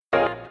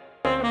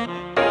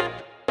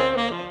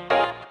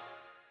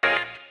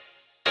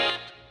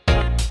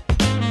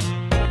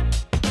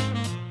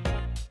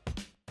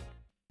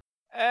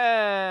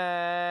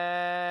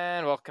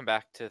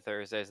back to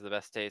Thursdays of the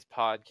Best Days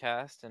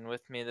podcast, and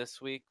with me this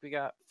week we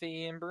got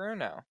Fee and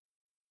Bruno.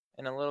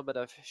 And a little bit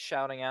of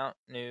shouting out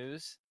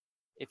news.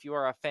 If you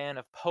are a fan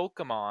of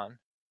Pokemon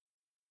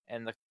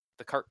and the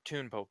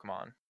cartoon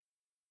Pokemon,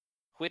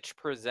 Twitch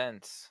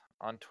Presents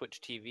on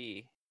Twitch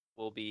TV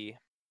will be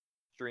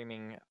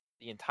streaming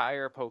the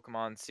entire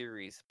Pokemon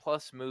series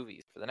plus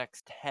movies for the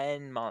next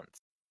 10 months.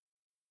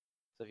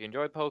 So if you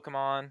enjoy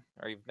Pokemon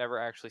or you've never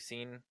actually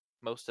seen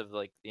most of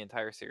the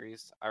entire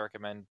series, I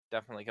recommend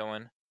definitely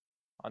going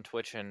on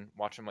Twitch and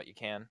watching what you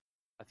can.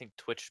 I think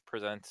Twitch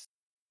Presents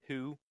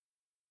Who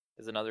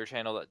is another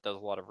channel that does a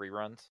lot of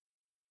reruns.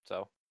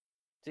 So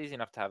it's easy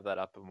enough to have that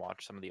up and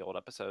watch some of the old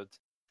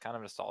episodes. Kind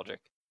of nostalgic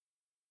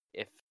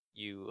if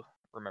you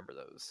remember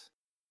those.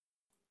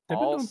 They've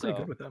been doing pretty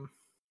good with them.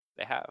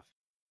 They have.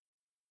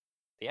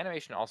 The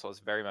animation also is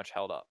very much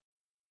held up.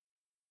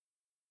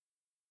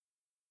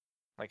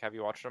 Have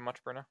you watched them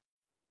much, Bruno?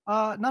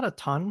 Not a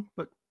ton,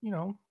 but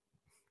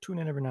tune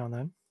in every now and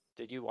then.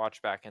 Did you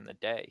watch back in the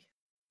day?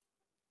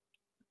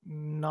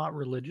 Not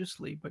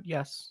religiously, but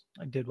yes,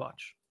 I did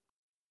watch.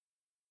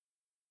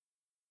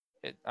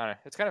 I don't know.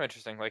 It's kind of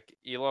interesting.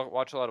 You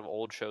watch a lot of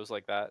old shows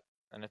like that,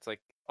 and it's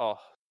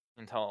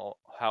until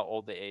how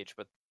old they age.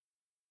 But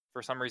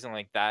for some reason,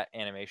 that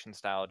animation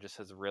style just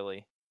has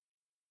really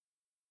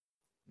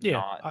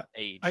not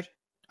aged.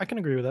 I can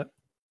agree with that.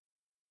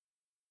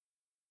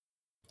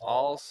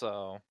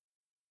 Also,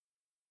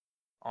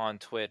 on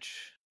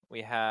Twitch,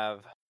 we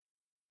have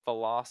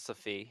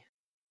Philosophy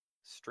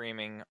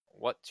streaming.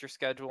 What's your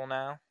schedule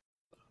now?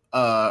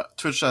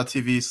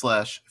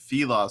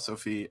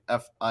 Twitch.tv/Philosophy,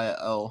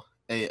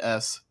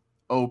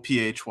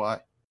 FILASOPHY.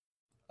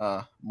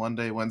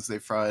 Monday, Wednesday,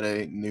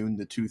 Friday, noon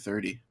to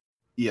 2:30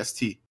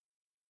 EST.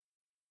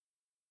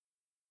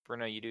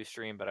 Bruno, you do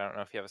stream, but I don't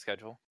know if you have a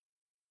schedule.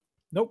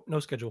 Nope, no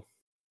schedule.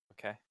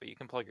 Okay, but you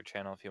can plug your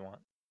channel if you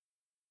want.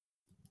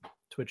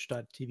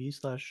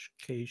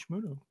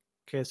 Twitch.tv/KShmuno.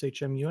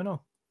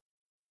 KSHMUNO.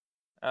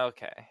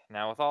 Okay,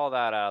 now with all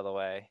that out of the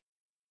way,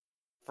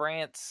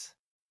 France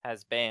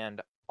has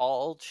banned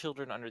all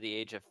children under the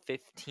age of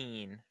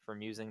 15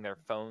 from using their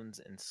phones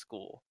in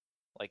school.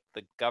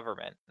 The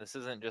government. This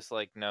isn't just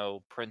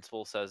no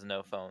principal says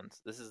no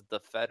phones. This is the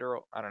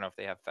federal. I don't know if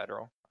they have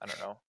federal. I don't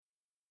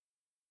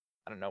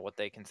know what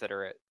they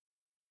consider it.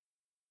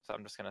 So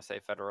I'm just going to say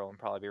federal and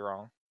probably be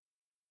wrong.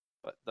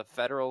 But the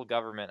federal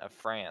government of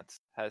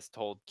France has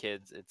told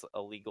kids it's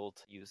illegal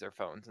to use their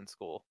phones in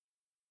school.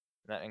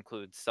 And that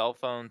includes cell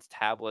phones,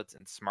 tablets,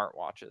 and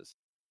smartwatches.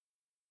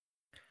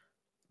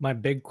 My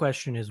big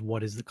question is,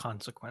 what is the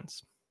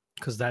consequence?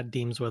 Because that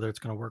deems whether it's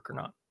going to work or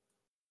not.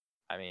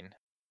 I mean,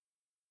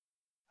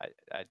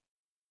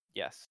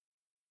 yes.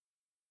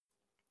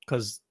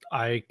 Because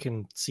I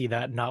can see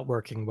that not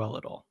working well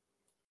at all.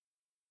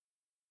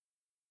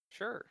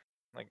 Sure.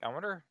 I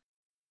wonder.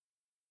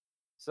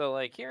 So,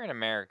 here in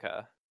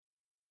America,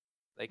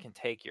 they can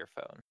take your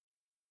phone,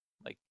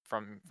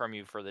 from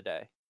you for the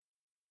day.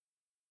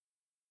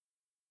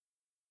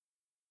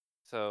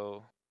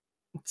 So.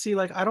 See,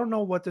 I don't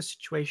know what the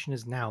situation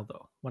is now,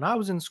 though. When I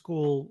was in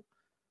school,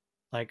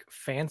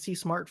 fancy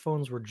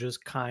smartphones were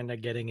just kind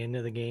of getting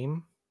into the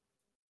game.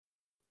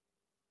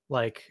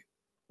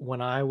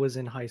 When I was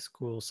in high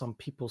school, some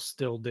people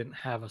still didn't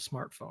have a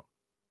smartphone.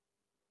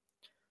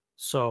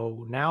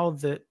 So now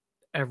that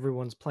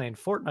everyone's playing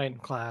Fortnite in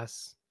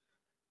class,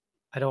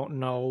 I don't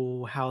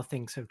know how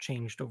things have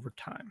changed over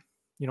time.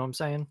 You know what I'm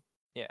saying?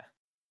 Yeah.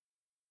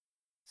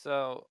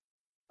 So,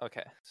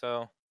 okay.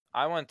 So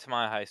I went to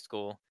my high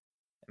school,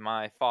 and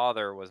my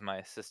father was my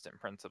assistant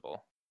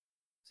principal.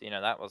 So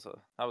that was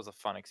a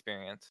fun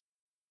experience.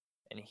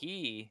 And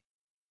he,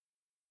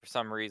 for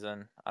some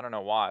reason, I don't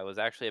know why, was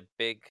actually a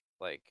big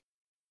I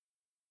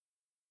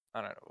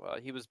don't know. Well,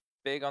 he was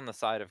big on the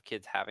side of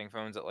kids having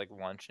phones at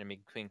lunch and in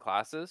between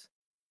classes.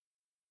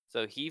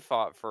 So he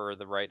fought for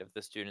the right of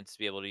the students to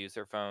be able to use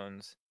their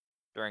phones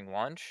during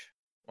lunch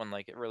when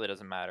it really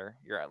doesn't matter.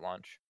 You're at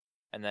lunch.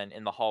 And then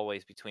in the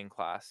hallways between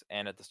class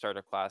and at the start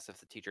of class if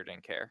the teacher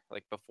didn't care,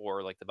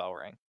 before the bell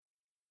rang.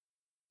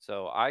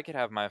 So I could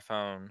have my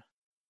phone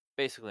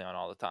basically on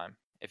all the time.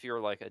 If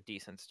you're a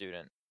decent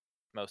student,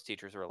 most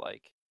teachers were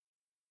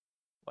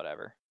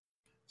whatever.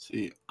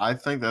 See, I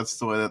think that's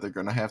the way that they're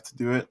going to have to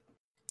do it,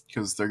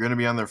 because they're going to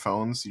be on their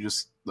phones. You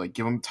just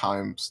give them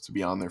times to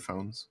be on their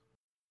phones.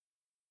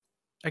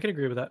 I can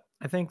agree with that.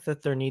 I think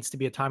that there needs to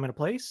be a time and a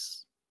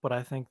place, but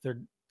I think there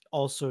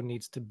also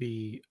needs to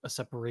be a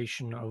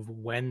separation of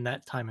when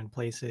that time and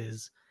place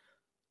is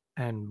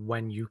and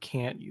when you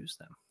can't use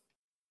them.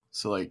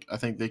 So I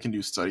think they can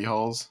do study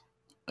halls,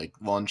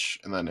 lunch,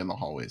 and then in the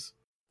hallways.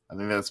 I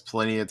think that's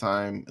plenty of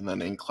time, and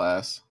then in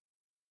class.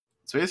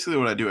 It's basically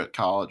what I do at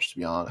college, to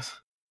be honest.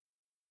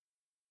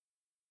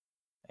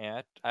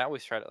 Yeah, I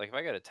always try to, if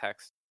I get a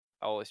text,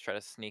 I always try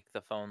to sneak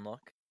the phone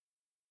look.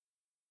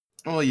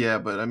 Well, yeah,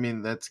 but I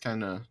mean, that's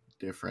kind of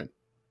different.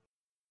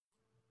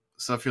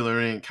 Stuff you're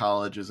learning in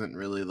college isn't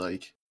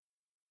really,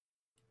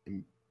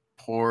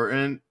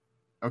 important.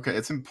 Okay,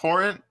 it's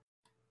important,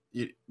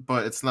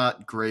 but it's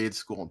not grade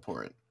school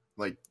important.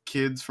 like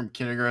kids from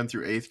kindergarten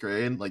through 8th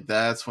grade, like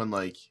that's when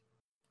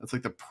that's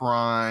like the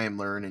prime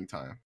learning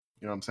time.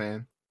 You know what I'm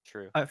saying?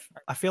 True.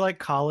 I feel like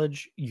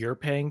college, you're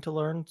paying to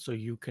learn, so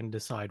you can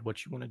decide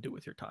what you want to do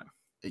with your time.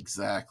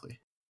 Exactly.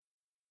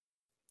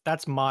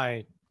 That's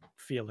my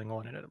feeling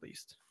on it, at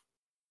least.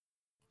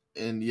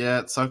 And yeah,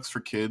 it sucks for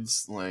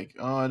kids. Like,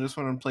 oh, I just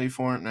want to play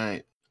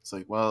Fortnite. It's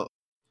like, well,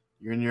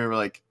 you're in your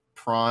like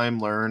prime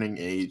learning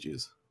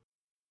ages.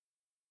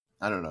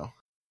 I don't know.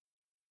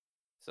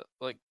 So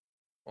like,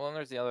 well, and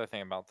there's the other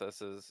thing about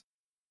this is,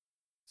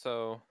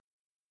 so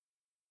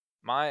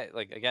my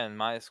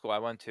school I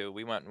went to,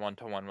 we went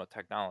 1-to-1 with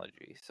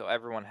technology. So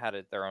everyone had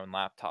their own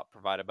laptop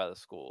provided by the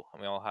school,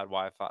 and we all had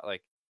Wi-Fi.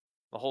 Like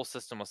the whole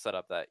system was set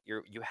up that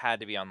you had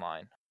to be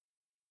online.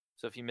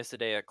 So if you miss a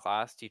day at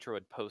class, teacher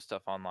would post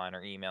stuff online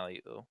or email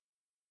you.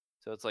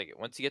 So it's like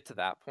once you get to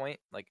that point,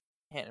 like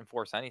you can't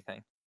enforce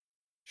anything.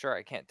 Sure,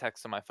 I can't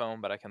text on my phone,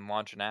 but I can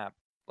launch an app.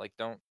 Like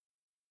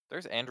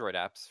there's Android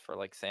apps for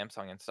like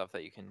Samsung and stuff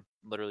that you can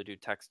literally do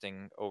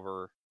texting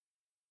over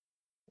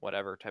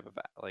whatever type of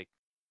like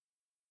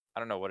I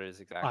don't know what it is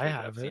exactly, but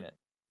I've have seen it. it.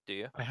 Do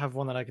you? I have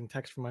one that I can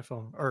text from my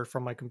phone or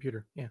from my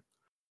computer. Yeah.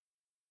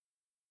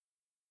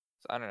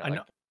 So I don't know. I Like,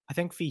 know. I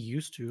think Fee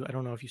used to. I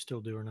don't know if you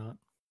still do or not.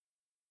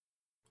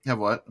 Have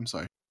what? I'm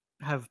sorry.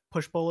 Have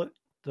Push Bullet,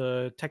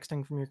 the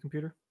texting from your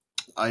computer?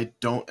 I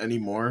don't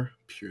anymore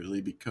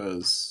purely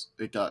because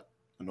it got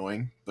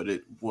annoying, but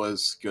it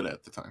was good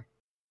at the time.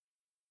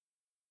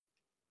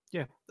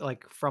 Yeah,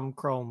 like from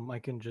Chrome, I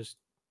can just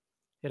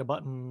hit a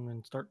button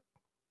and start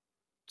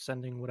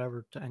sending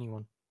whatever to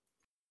anyone.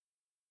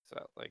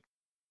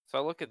 so I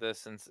look at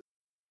this and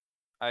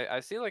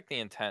I see like the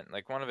intent.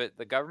 Like one of it,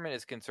 the government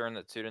is concerned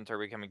that students are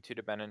becoming too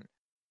dependent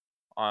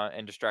on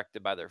and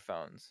distracted by their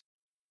phones.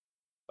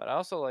 But I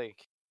also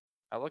like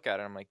I look at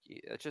it, I'm like,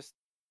 that's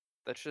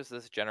just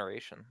this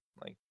generation.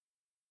 Like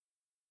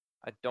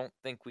I don't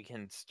think we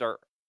can start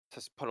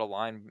to put a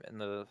line in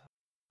the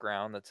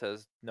ground that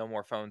says no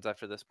more phones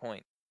after this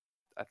point.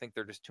 I think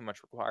they're just too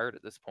much required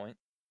at this point.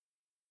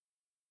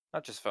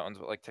 Not just phones,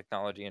 but like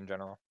technology in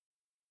general.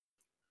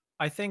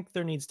 I think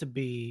there needs to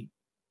be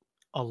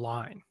a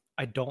line.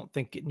 I don't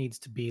think it needs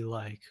to be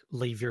like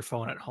leave your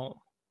phone at home.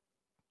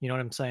 You know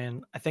what I'm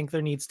saying? I think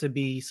there needs to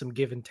be some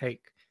give and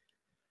take.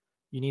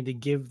 You need to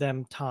give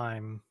them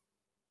time,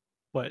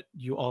 but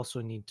you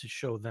also need to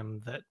show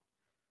them that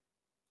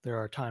there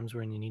are times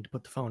when you need to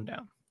put the phone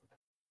down.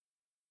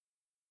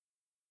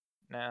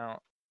 Now,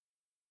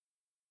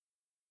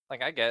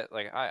 like I get,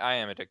 like I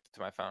am addicted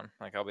to my phone.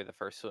 Like I'll be the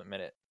first to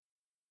admit it.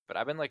 But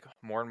I've been like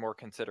more and more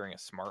considering a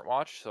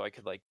smartwatch so I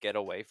could like get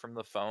away from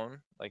the phone.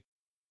 Like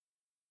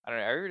I don't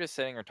know, are you just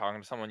sitting or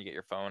talking to someone, you get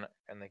your phone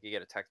and like you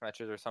get a text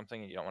message or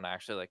something and you don't want to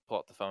actually like pull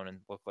out the phone and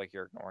look like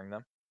you're ignoring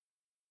them?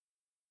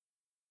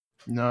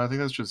 No, I think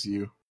that's just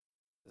you.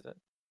 Is it?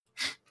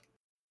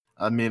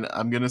 I mean,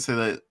 I'm gonna say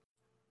that.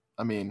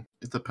 I mean,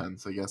 it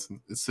depends. I guess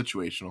it's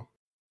situational.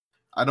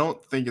 I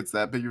don't think it's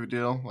that big of a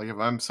deal. Like if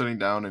I'm sitting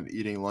down and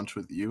eating lunch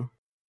with you,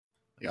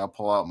 like I'll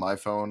pull out my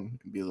phone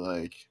and be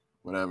like,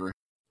 whatever.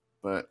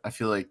 But I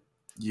feel like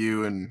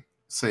you and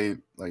say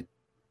like,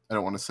 I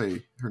don't want to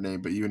say her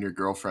name, but you and your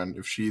girlfriend,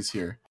 if she's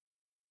here,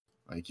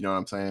 like you know what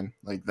I'm saying,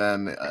 like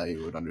then I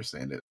would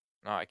understand it.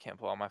 No, I can't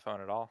pull out my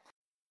phone at all.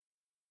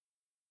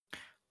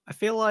 I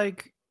feel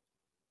like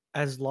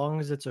as long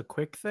as it's a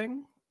quick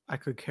thing, I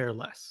could care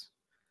less.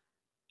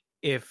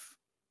 If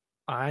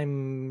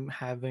I'm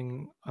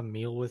having a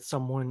meal with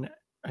someone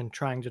and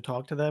trying to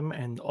talk to them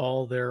and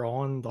all they're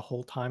on the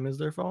whole time is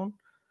their phone,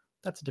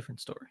 that's a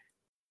different story.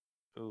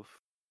 Oof.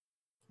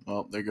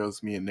 Well, there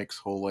goes me and Nick's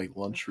whole like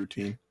lunch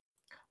routine.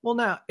 Well,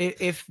 now,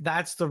 if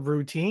that's the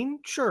routine,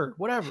 sure,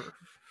 whatever.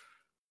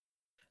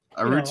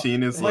 Our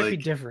routine is it might be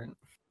like different.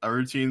 Our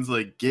routine's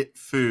like get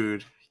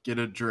food, get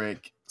a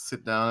drink,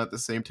 sit down at the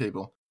same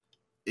table,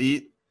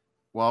 eat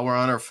while we're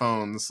on our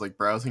phones, like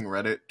browsing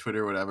Reddit,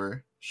 Twitter,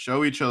 whatever.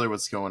 Show each other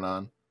what's going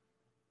on.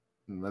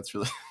 And that's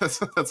really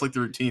that's like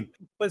the routine.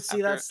 But see,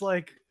 After- that's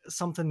like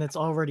something that's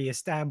already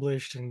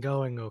established and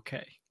going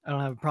okay. I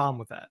don't have a problem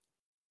with that.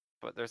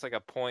 But there's like a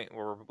point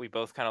where we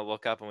both kind of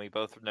look up and we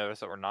both notice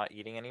that we're not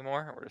eating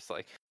anymore. We're just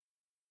like,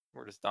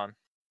 we're just done.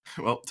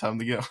 Well, time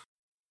to go.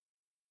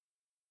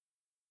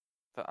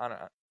 But I don't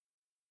know.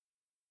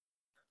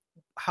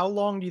 How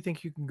long do you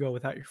think you can go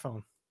without your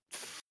phone?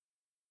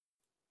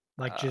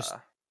 Like just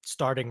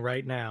starting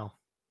right now,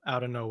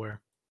 out of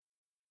nowhere.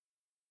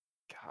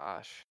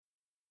 Gosh.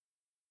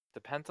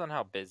 Depends on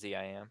how busy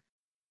I am.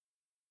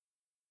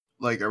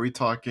 Like, are we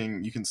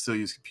talking you can still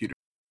use computer?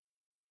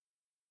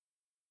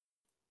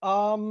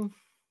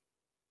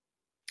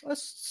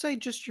 Let's say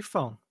just your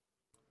phone.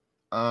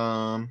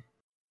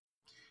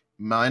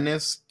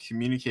 Minus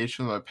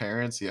communication with my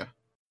parents, yeah.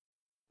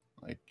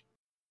 Like,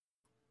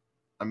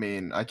 I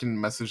mean, I can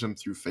message them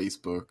through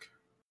Facebook,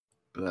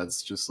 but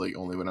that's just like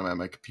only when I'm at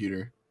my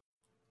computer.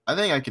 I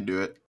think I can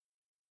do it.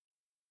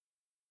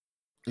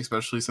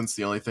 Especially since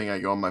the only thing I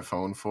go on my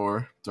phone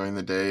for during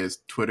the day is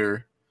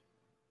Twitter,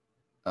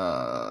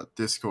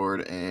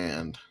 Discord,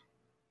 and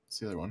what's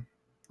the other one?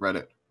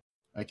 Reddit.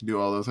 I can do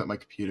all those at my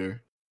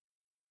computer.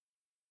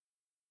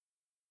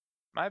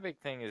 My big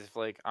thing is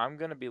like I'm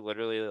gonna be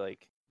literally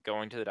like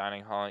going to the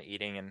dining hall and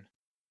eating, and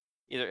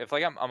either if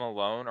like I'm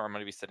alone or I'm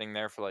gonna be sitting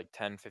there for like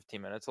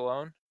 10-15 minutes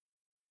alone.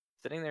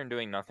 Sitting there and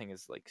doing nothing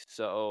is like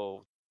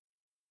so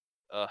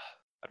ugh.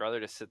 I'd rather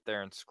just sit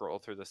there and scroll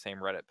through the same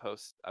Reddit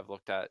post I've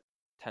looked at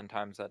 10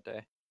 times that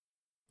day.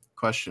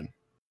 Question.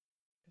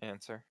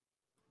 Answer.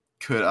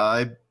 Could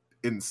I,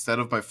 instead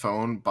of my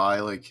phone, buy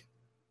like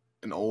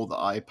an old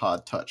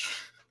iPod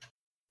Touch?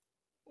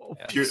 Oh,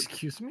 Yeah.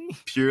 excuse me?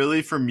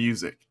 Purely for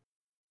music.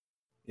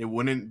 It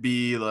wouldn't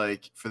be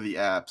like for the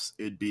apps.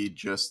 It'd be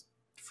just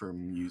for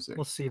music.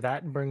 Well, see,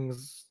 that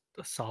brings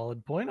a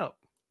solid point up.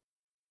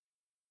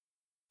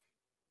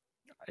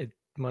 It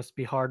must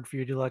be hard for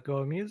you to let go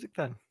of music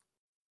then.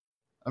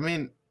 I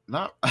mean,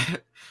 not.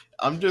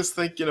 I'm just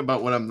thinking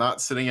about when I'm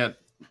not sitting at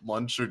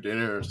lunch or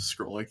dinner or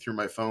scrolling through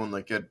my phone.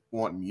 Like I'd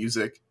want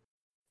music.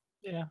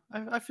 Yeah,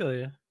 I feel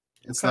you.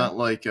 It's Okay. not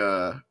like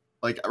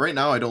right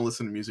now I don't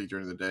listen to music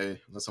during the day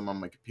unless I'm on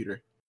my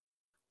computer.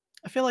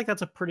 I feel like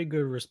that's a pretty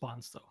good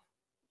response, though.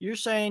 You're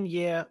saying,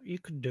 yeah, you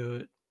could do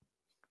it,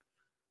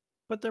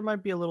 but there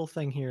might be a little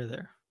thing here or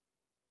there.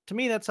 To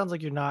me, that sounds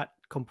like you're not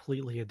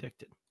completely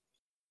addicted.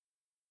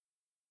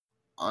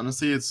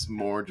 Honestly, it's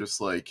more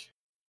just like.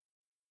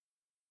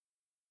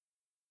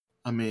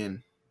 I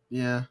mean,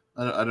 yeah,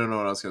 I don't know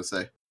what I was gonna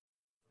say.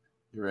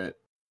 You're right.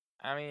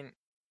 I mean,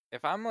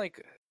 if I'm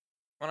like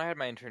when I had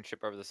my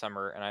internship over the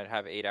summer and I'd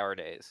have 8-hour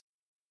days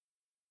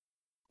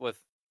with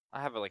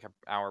I have like an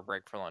hour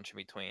break for lunch in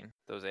between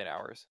those 8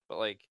 hours. But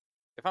like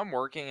if I'm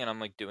working and I'm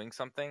like doing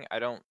something, I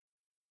don't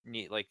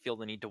feel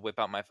the need to whip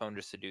out my phone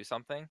just to do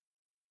something.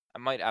 I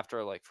might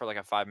after like for like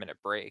a 5-minute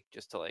break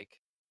just to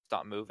like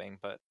stop moving,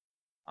 but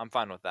I'm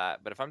fine with that.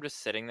 But if I'm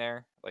just sitting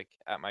there like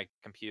at my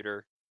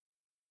computer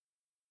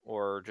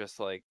or just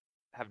like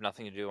have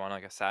nothing to do on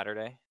like a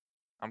Saturday,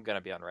 I'm gonna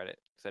be on Reddit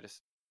because I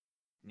just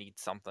need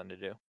something to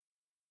do.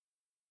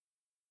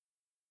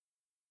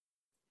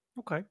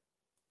 Okay.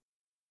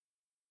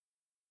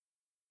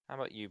 How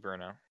about you,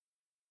 Bruno?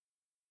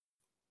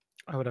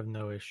 I would have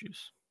no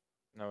issues,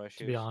 No to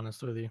be issues.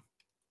 honest with you.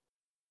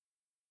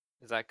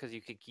 Is that because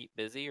you could keep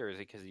busy, or is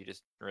it because you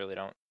just really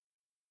don't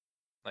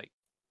like?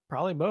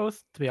 Probably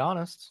both, to be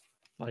honest.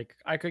 Like,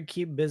 I could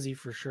keep busy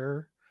for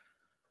sure,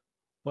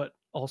 but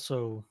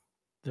also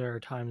there are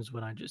times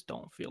when I just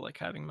don't feel like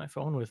having my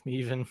phone with me,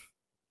 even.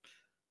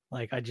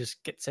 Like, I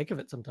just get sick of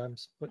it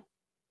sometimes. But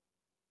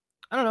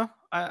I don't know.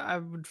 I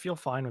would feel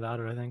fine without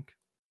it, I think.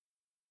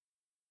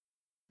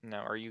 No,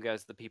 are you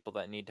guys the people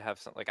that need to have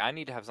some? Like, I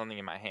need to have something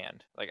in my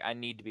hand. Like, I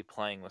need to be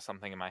playing with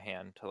something in my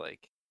hand to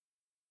like.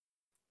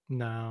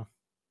 No,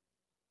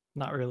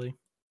 not really.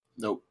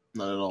 Nope,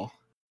 not at all.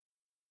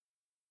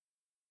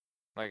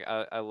 Like,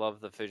 I love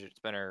the fidget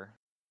spinner,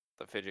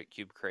 the fidget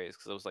cube craze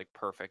because it was like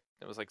perfect.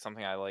 It was like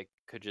something I like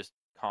could just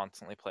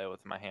constantly play with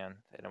in my hand,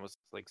 and it was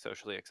like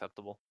socially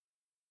acceptable.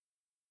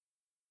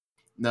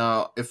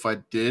 Now, if I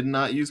did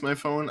not use my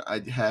phone,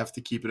 I'd have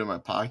to keep it in my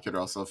pocket, or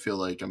else I'll feel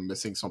like I'm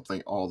missing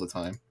something all the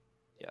time.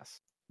 Yes.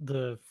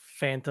 The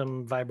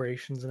phantom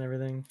vibrations and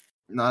everything.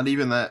 Not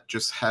even that,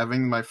 just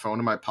having my phone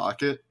in my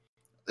pocket,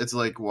 it's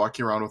like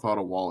walking around without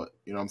a wallet.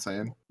 You know what I'm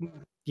saying?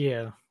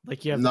 Yeah,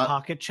 like you have the Not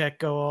pocket check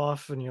go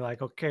off, and you're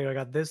like, okay, I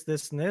got this,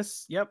 this, and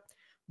this. Yep.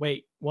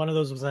 Wait, one of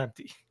those was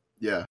empty.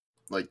 yeah,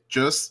 like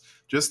just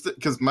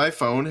because my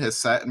phone has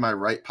sat in my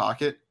right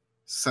pocket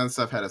since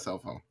I've had a cell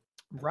phone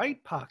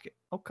Right pocket.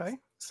 Okay.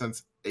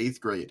 since 8th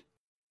grade.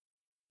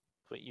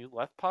 Wait, you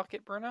left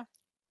pocket, Bruno?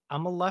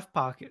 I'm a left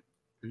pocket.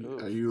 Are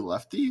Oof. you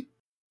lefty?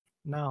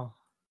 No.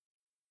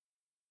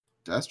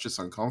 That's just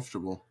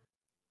uncomfortable.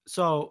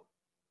 So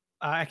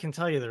I can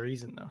tell you the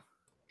reason though.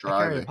 I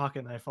carry a Driving.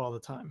 pocket knife all the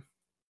time.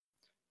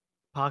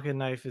 Pocket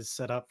knife is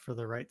set up for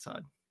the right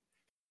side.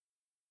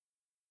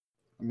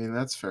 I mean,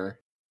 that's fair.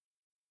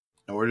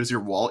 Now, where does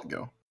your wallet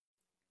go?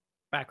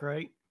 Back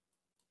right.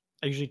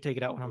 I usually take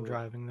it out when I'm Ooh.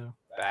 driving though.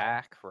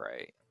 Back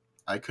right.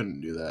 I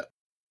couldn't do that.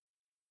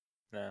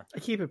 No. I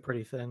keep it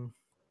pretty thin.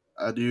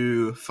 I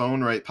do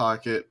phone right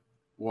pocket,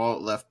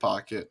 wallet left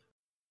pocket.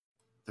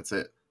 That's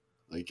it.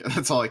 Like,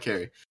 that's all I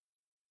carry.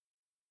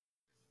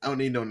 I don't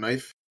need no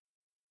knife.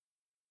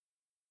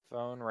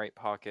 Phone right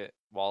pocket,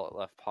 wallet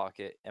left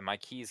pocket, and my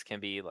keys can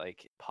be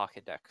like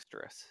pocket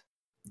dexterous.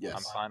 Yes.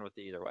 I'm fine with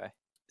either way.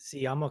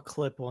 See, I'm a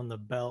clip on the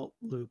belt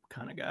loop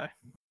kind of guy.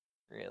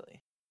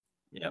 Really.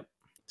 Yep.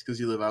 It's because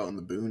you live out in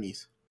the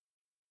boonies.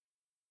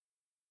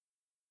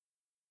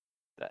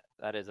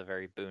 That is a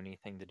very boony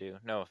thing to do.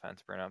 No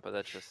offense, Bruno, but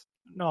that's just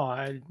No,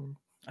 I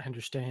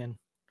understand.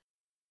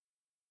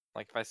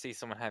 like if I see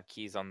someone have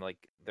keys on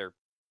like their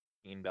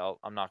bean belt,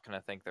 I'm not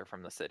gonna think they're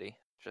from the city.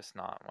 Just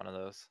not one of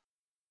those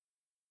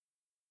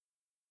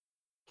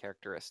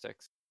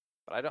characteristics.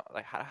 But I don't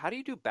like how do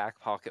you do back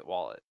pocket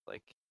wallet?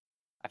 Like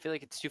I feel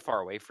like it's too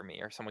far away from me,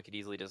 or someone could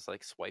easily just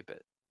like swipe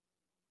it.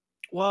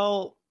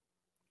 Well,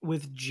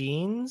 with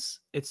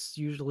jeans, it's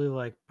usually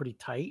like pretty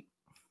tight.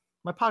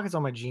 My pockets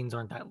on my jeans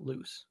aren't that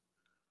loose.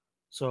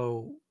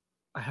 So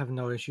I have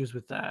no issues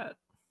with that.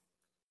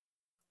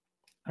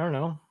 I don't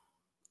know.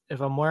 If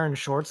I'm wearing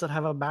shorts that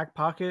have a back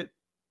pocket,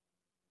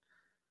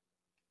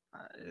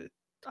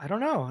 I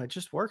don't know. It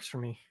just works for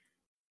me.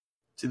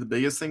 See, the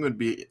biggest thing would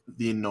be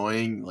the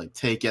annoying, like,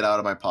 take it out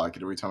of my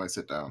pocket every time I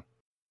sit down.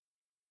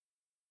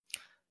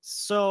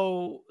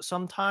 So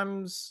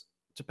sometimes,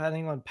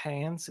 depending on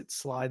pants, it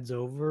slides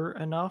over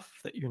enough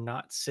that you're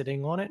not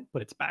sitting on it,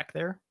 but it's back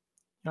there.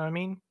 You know what I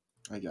mean?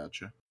 I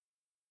gotcha.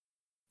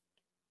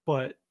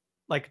 But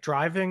like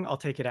driving, I'll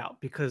take it out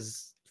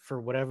because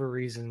for whatever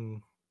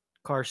reason,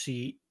 car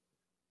seat,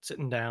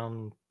 sitting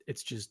down,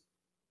 it's just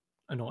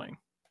annoying.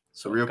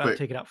 So I real gotta quick,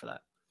 take it out for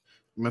that.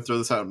 I'm going to throw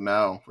this out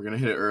now. We're going to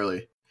hit it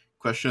early.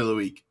 Question of the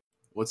week.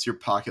 What's your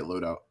pocket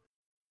loadout?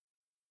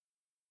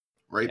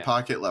 Right Yeah.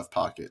 pocket, left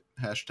pocket.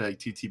 Hashtag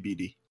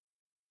TTBD.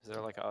 Is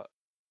there like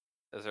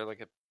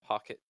a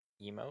pocket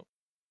emote?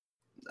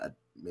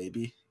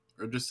 Maybe.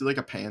 Or just do like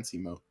a pants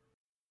emote.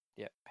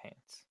 Yeah,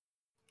 pants.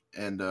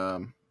 And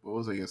what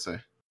was I going to say?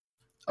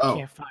 I Oh,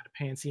 can't find a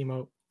pants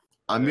emote.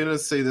 I'm going to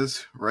say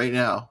this right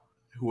now.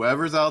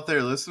 Whoever's out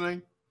there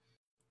listening,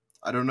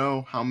 I don't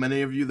know how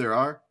many of you there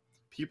are.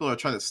 People are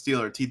trying to steal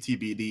our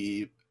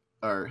TTBD,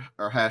 our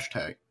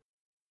hashtag.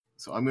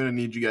 So I'm going to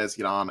need you guys to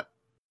get on it.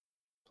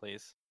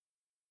 Please.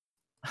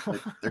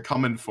 They're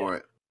coming for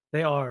it.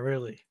 They are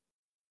really.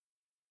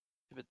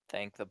 You would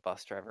thank the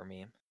bus driver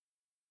meme.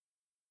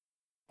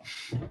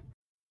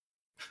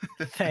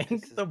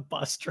 Thank the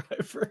bus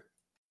driver.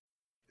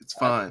 It's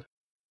fine.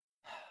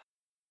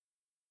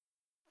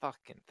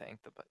 Fucking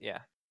thank the bus. Yeah.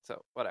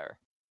 So whatever.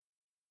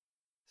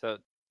 So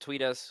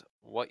tweet us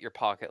what your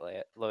pocket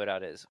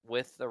loadout is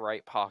with the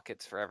right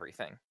pockets for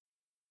everything.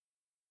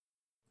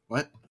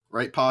 What?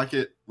 Right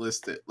pocket,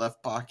 list it.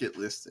 Left pocket,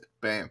 list it.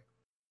 Bam.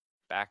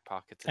 Back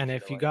pockets. And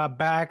if you got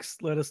backs,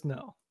 let us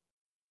know.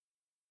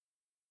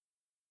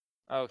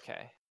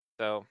 Okay.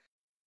 So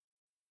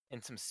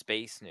in some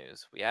space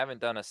news, we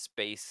haven't done a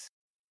space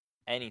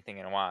anything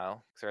in a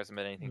while because there hasn't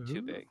been anything too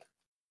Ooh. big.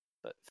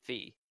 But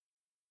Fee,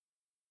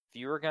 if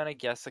you were gonna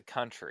guess a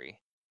country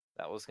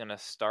that was gonna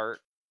start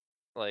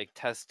like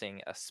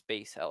testing a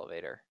space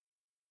elevator,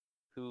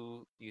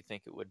 who do you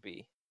think it would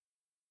be?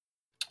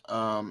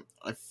 I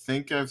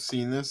think I've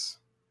seen this,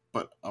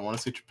 but I want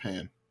to say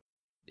Japan.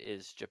 It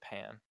is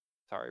Japan.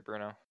 Sorry,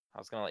 Bruno. I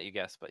was gonna let you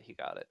guess, but he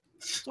got it.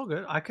 It's all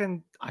good. I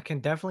can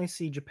definitely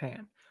see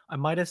Japan. I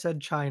might have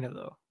said China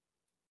though.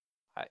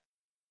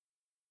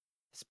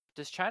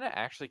 Does China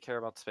actually care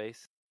about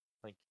space?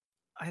 Like,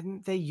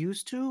 They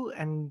used to,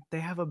 and they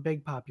have a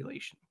big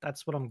population.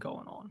 That's what I'm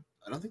going on.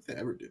 I don't think they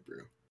ever did, bro.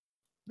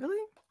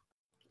 Really?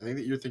 I think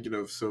that you're thinking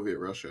of Soviet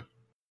Russia.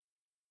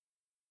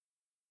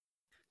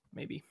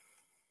 Maybe.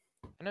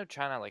 I know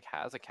China like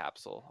has a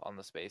capsule on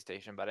the space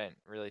station, but I didn't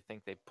really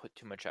think they put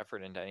too much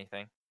effort into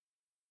anything.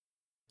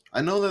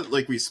 I know that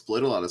like we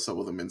split a lot of stuff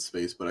with them in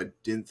space, but I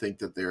didn't think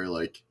that they're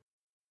like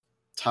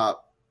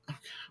top.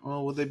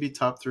 Well, would they be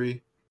top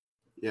 3?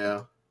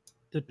 Yeah.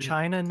 The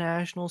China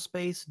National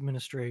Space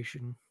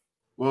Administration.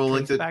 Well,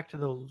 like Trace back to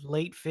the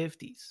late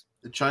 50s.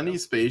 the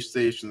Chinese space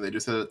station, they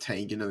just had a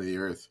tank into the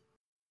Earth.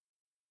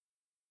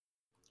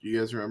 Do you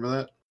guys remember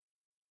that?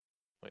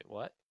 Wait,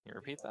 what? Can you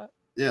repeat that?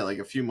 Yeah, like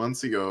a few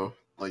months ago,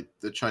 like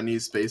the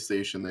Chinese space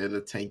station, they had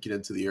to tank it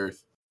into the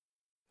Earth,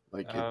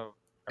 like Oh,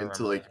 I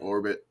into remember like that.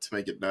 orbit to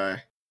make it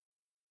die.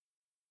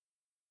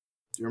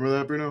 Do you remember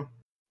that, Bruno?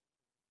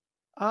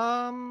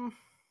 I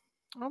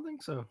don't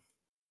think so.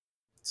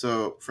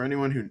 So, for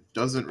anyone who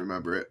doesn't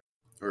remember it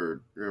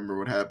or remember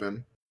what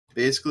happened,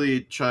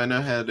 basically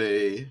China had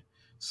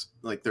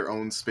their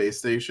own space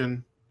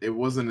station. It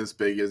wasn't as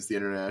big as the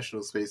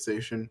International Space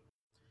Station,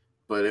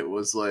 but it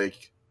was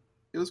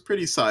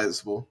pretty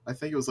sizable. I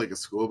think it was like a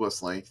school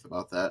bus length,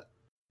 about that.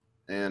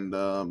 And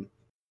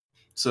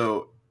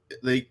so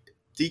they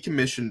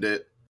decommissioned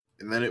it,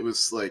 and then it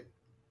was like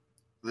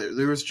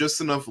there was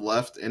just enough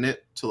left in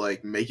it to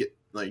like make it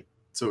like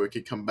so it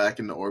could come back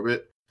into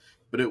orbit.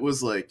 But it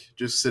was like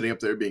just sitting up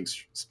there being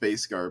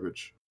space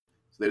garbage.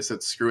 So they just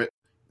said screw it.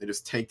 They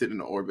just tanked it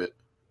into orbit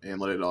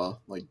and let it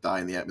all like die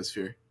in the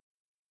atmosphere.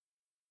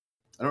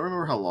 I don't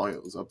remember how long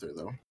it was up there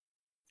though.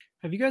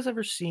 Have you guys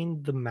ever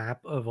seen the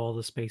map of all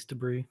the space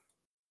debris?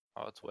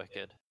 Oh, it's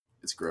wicked.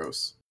 It's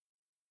gross.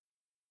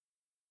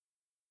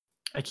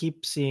 I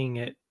keep seeing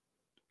it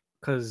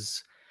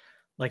because,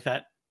 like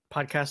that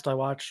podcast I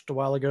watched a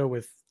while ago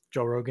with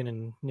Joe Rogan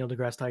and Neil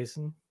deGrasse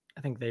Tyson,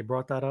 I think they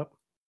brought that up.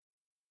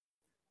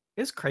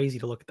 It's crazy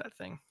to look at that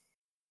thing.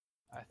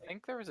 I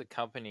think there was a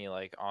company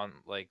like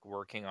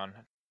working on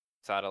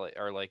satellite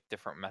or like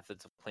different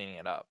methods of cleaning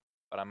it up,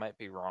 but I might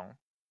be wrong.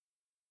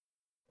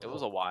 It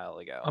was a while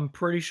ago. I'm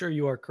pretty sure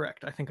you are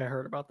correct. I think I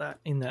heard about that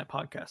in that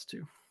podcast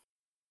too.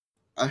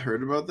 I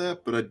heard about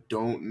that, but I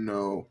don't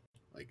know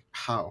like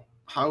how.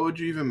 How would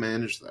you even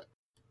manage that?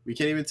 We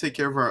can't even take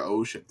care of our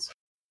oceans.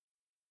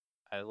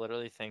 I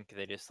literally think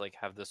they just like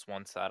have this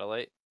one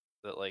satellite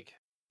that like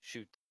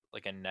shoots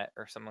like a net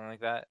or something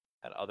like that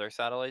at other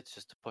satellites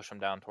just to push them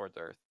down towards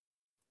Earth.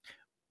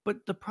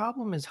 But the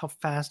problem is how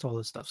fast all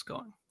this stuff's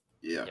going.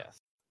 Yeah. Yes.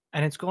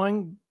 And it's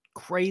going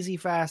crazy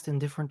fast in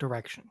different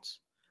directions.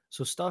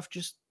 So stuff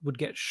just would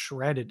get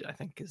shredded, I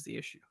think, is the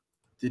issue.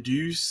 Did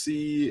you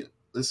see?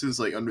 This is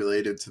like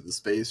unrelated to the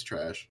space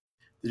trash.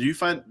 Did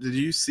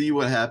you see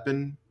what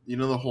happened? You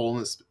know the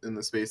hole in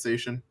the space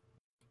station.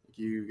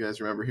 You guys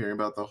remember hearing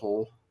about the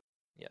hole?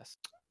 Yes.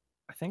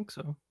 I think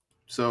so.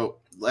 So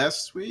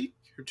last week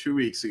or 2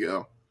 weeks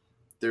ago,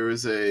 there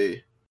was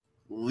a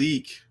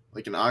leak,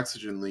 like an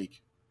oxygen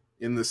leak,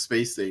 in the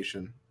space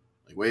station,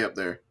 like way up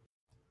there,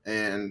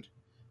 and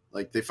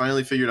like they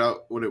finally figured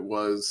out what it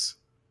was.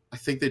 I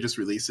think they just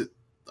released it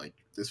like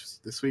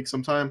this week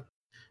sometime.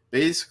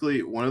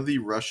 Basically, one of the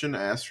Russian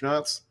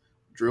astronauts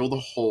drilled a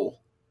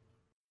hole,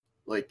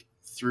 like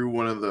through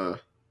one of the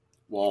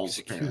walls.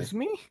 Excuse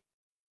me?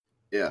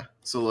 Yeah.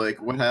 So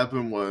like, what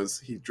happened was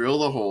he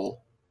drilled a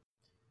hole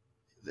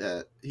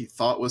that he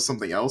thought was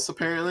something else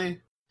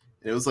apparently.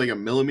 It was like a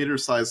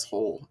millimeter-sized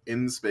hole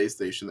in the space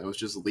station that was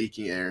just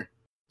leaking air,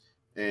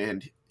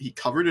 and he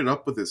covered it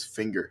up with his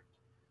finger,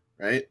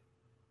 right?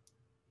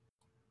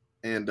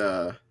 And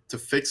to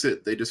fix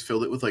it, they just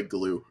filled it with like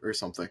glue or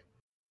something.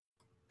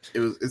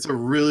 It's a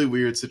really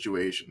weird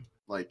situation.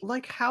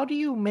 Like, how do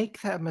you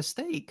make that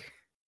mistake?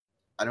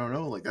 I don't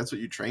know. Like, that's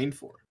what you trained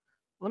for.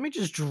 Let me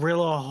just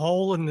drill a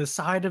hole in the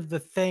side of the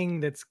thing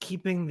that's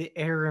keeping the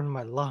air in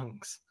my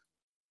lungs.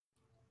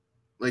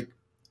 Like,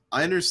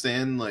 I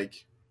understand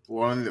like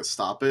wanting to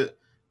stop it,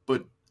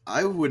 but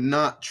I would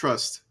not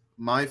trust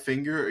my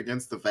finger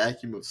against the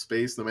vacuum of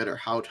space, no matter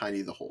how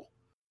tiny the hole.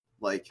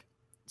 Like,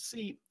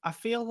 see, I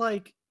feel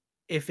like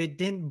if it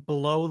didn't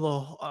blow the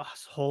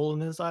hole in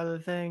the side of the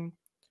thing,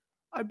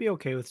 I'd be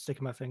okay with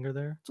sticking my finger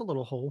there. It's a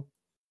little hole.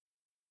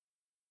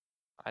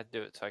 I'd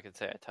do it so I could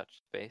say I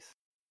touched space.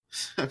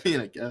 I mean,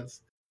 I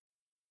guess.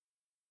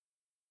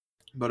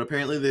 But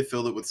apparently they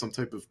filled it with some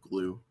type of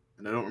glue,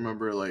 and I don't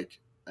remember like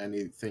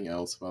anything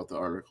else about the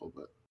article,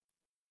 but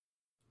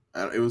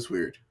it was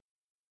weird.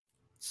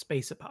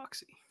 Space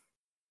epoxy.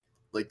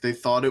 Like they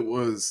thought it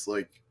was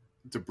like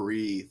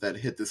debris that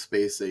hit the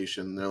space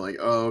station. They're like,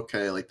 oh,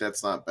 okay, like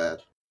that's not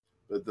bad.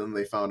 But then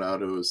they found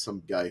out it was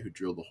some guy who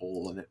drilled a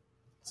hole in it.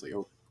 It's like,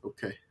 oh,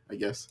 okay, I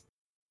guess.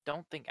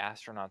 Don't think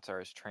astronauts are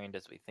as trained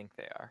as we think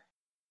they are.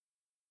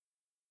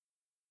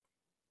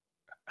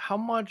 How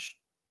much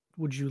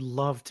would you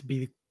love to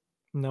be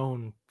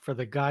known for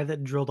the guy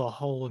that drilled a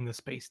hole in the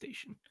space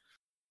station?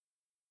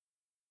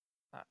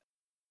 I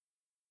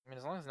mean,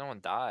 as long as no one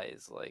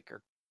dies, like,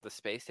 or the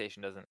space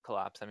station doesn't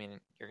collapse, I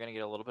mean, you're gonna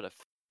get a little bit of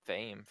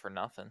fame for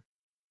nothing.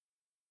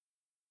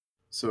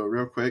 So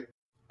real quick,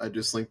 I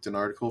just linked an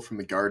article from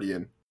The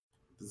Guardian.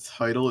 The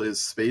title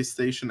is Space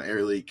Station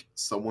Air Leak.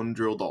 Someone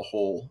drilled a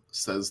hole,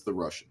 says the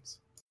Russians.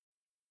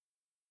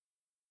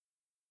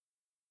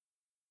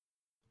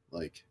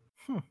 Like,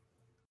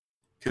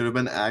 could have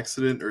been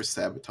accident or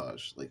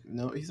sabotage. Like,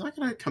 no, he's not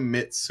going to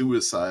commit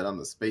suicide on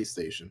the space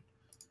station.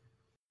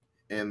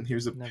 And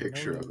here's a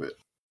picture of it.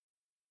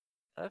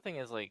 Another thing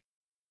is, like,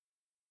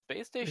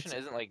 space station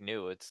isn't, like,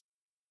 new. It's,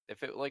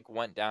 if it, like,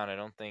 went down, I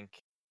don't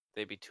think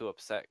they'd be too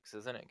upset,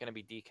 because isn't it going to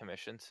be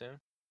decommissioned soon?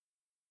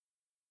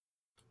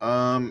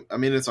 I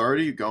mean, it's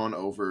already gone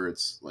over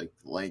its, like,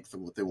 length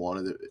of what they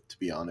wanted it to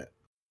be on it.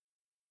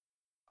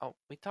 Oh,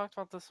 we talked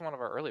about this in one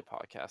of our early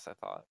podcasts, I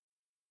thought.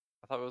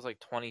 I thought it was, like,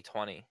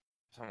 2020,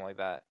 something like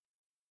that.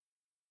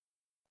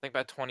 I think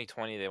by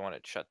 2020 they want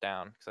it shut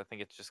down, because I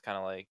think it's just kind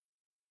of, like,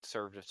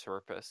 served its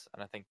purpose,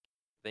 and I think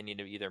they need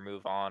to either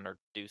move on or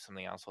do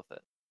something else with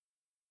it.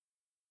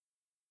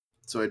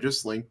 So I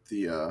just linked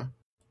the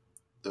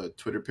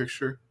Twitter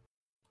picture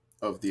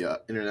of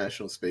the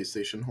International Space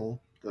Station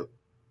hole that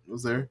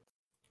was there.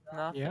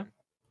 Nothing. Yeah.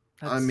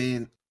 I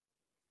mean,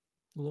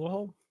 a little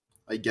hole.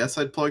 I guess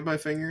I'd plug my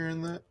finger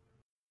in that.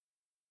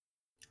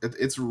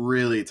 It's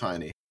really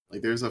tiny.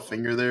 Like there's a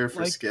finger there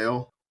for like,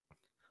 scale.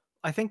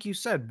 I think you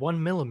said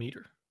 1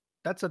 millimeter.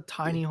 That's a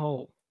tiny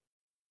hole.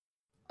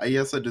 I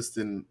guess I just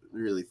didn't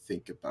really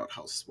think about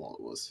how small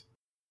it was.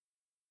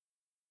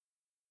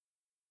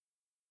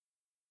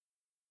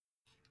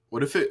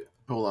 What if it?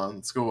 Hold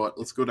on.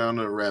 Let's go down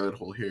a rabbit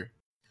hole here.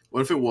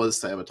 What if it was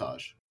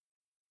sabotage?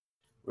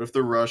 What if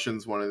the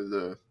Russians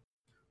wanted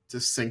to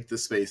sink the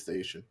space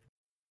station?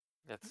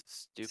 That's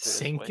stupid.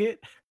 Sink it?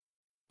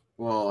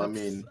 Well, I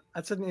mean,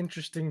 that's an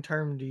interesting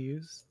term to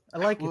use. I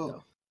like it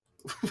though.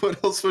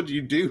 What else would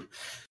you do?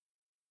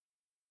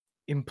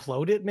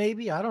 Implode it,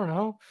 maybe? I don't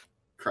know.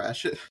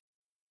 Crash it?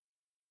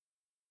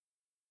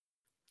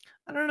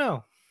 I don't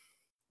know.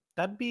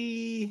 That'd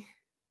be.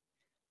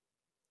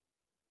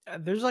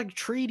 There's like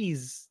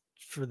treaties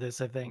for this,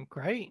 I think,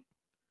 right?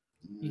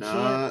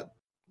 No.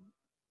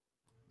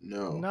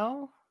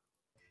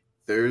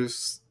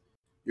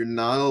 You're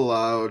not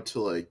allowed to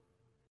like.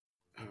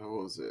 How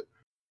was it?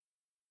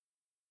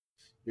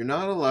 You're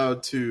not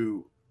allowed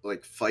to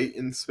like fight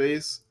in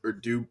space or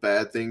do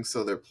bad things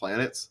to other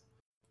planets,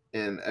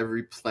 and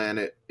every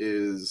planet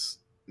is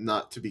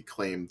not to be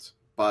claimed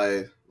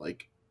by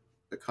like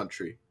a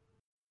country.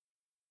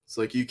 It's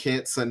like you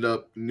can't send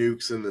up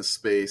nukes into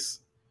space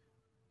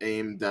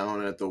aimed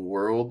down at the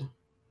world.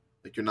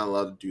 Like you're not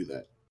allowed to do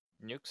that.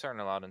 Nukes aren't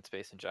allowed in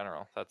space in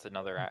general. That's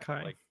another act.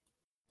 Okay. Like,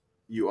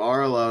 you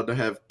are allowed to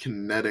have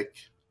kinetic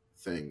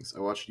things. I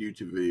watched a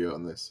YouTube video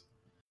on this.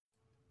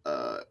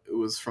 It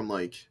was from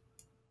like,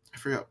 I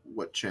forgot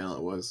what channel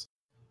it was,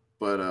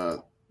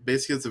 but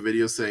basically it's a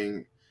video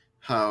saying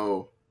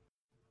how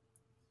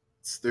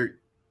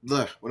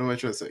what am I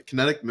trying to say?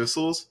 Kinetic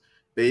missiles.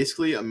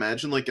 Basically,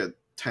 imagine like a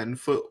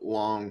 10-foot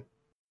long,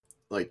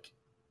 like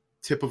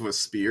tip of a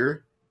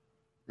spear,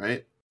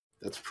 right?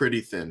 That's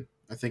pretty thin.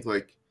 I think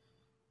like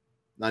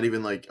not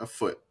even like a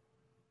foot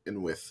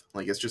in width.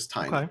 Like it's just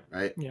tiny, Okay.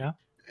 right? Yeah.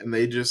 And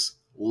they just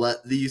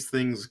let these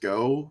things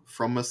go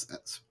from a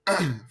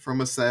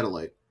from a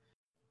satellite,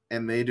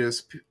 and they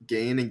just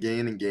gain and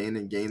gain and gain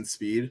and gain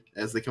speed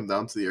as they come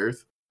down to the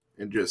Earth,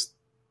 and just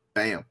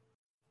bam,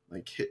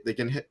 like they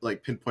can hit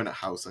like pinpoint a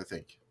house. I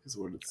think is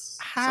what it's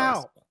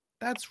How?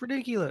 That's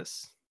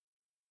ridiculous.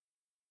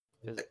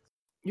 Physics.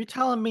 You're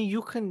telling me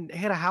you can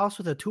hit a house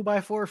with a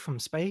 2x4 from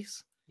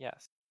space?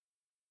 Yes.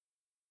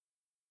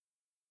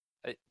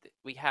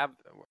 We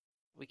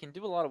can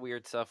do a lot of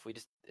weird stuff.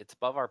 It's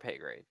above our pay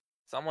grade.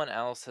 Someone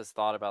else has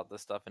thought about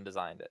this stuff and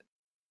designed it.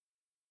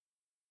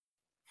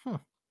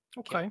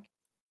 Okay.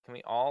 Can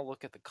we all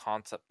look at the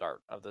concept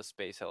art of the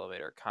space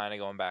elevator? Kind of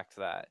going back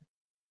to that.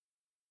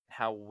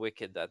 How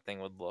wicked that thing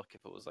would look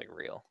if it was like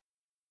real.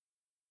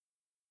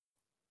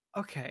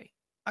 Okay.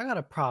 I got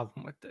a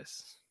problem with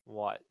this.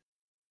 What?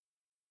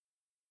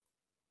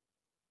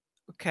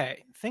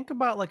 Okay. Think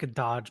about like a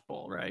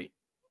dodgeball, right?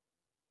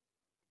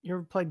 You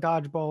ever played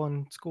dodgeball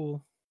in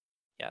school?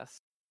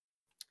 Yes.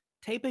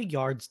 Tape a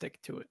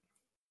yardstick to it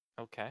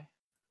Okay.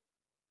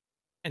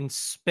 and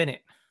spin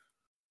it.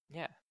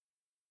 Yeah.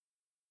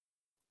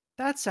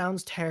 That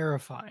sounds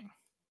terrifying.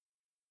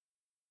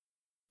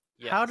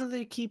 Yes. How do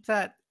they keep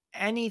that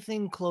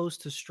anything close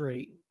to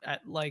straight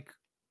at like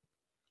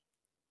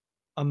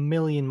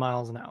 1,000,000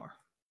 miles an hour?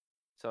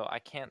 So I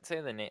can't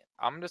say the name.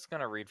 I'm just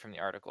gonna read from the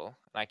article,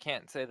 and I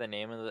can't say the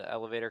name of the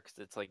elevator because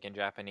it's like in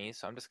Japanese.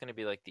 So I'm just gonna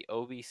be like the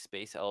OV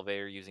space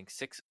elevator using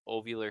 6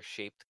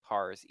 ovular-shaped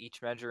cars,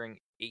 each measuring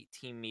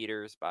 18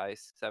 meters by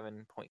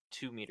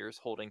 7.2 meters,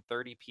 holding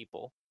 30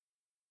 people,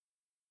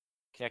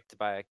 connected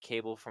by a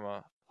cable from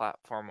a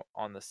platform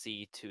on the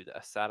sea to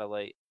a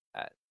satellite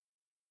at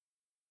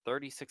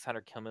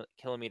 3,600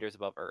 kilometers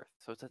above Earth.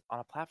 So it's on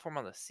a platform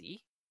on the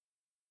sea.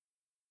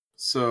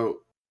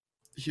 So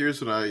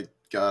here's what I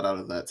got out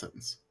of that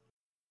sentence.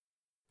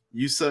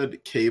 You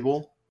said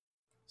cable.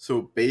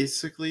 So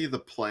basically the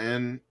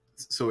plan,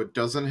 so it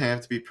doesn't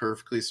have to be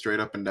perfectly straight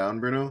up and down,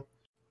 Bruno.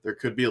 There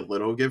could be a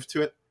little give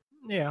to it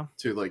Yeah.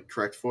 to like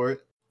correct for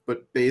it.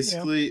 But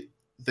basically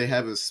they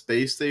have a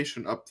space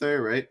station up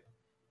there, right?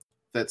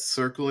 That's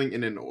circling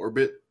in an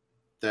orbit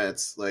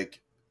that's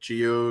like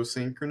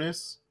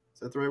geosynchronous. Is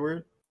that the right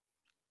word?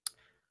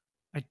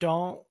 I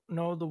don't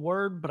know the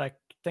word, but I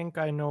think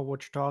I know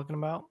what you're talking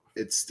about.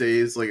 It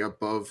stays like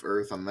above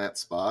Earth on that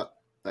spot,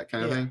 that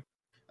kind of Yeah. thing.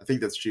 I think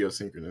that's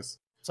geosynchronous.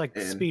 It's like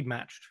And- speed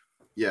matched.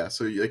 Yeah,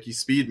 so you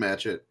speed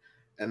match it,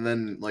 and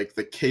then like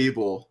the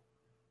cable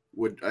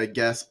would, I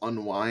guess,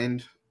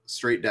 unwind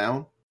straight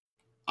down.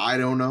 I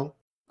don't know.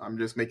 I'm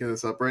just making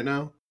this up right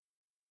now.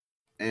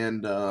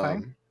 And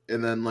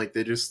and then like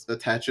they just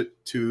attach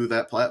it to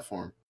that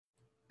platform,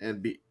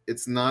 and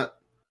it's not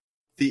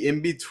the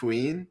in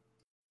between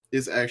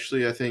is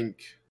actually, I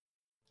think,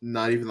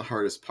 not even the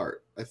hardest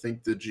part. I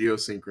think the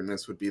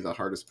geosynchronous would be the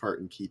hardest part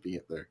in keeping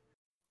it there,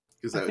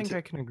 because I think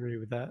I can agree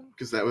with that.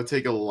 that would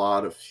take a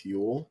lot of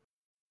fuel,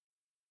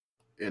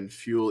 and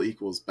fuel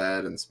equals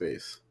bad in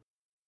space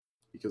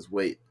because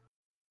weight.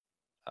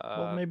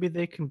 Well, maybe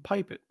they can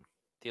pipe it.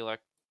 The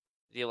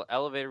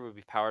elevator would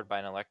be powered by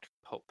an electric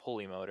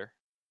pulley motor.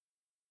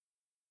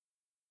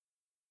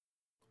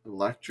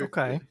 Electric.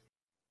 Okay.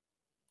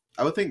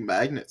 I would think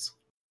magnets.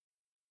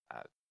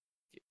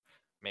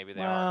 Maybe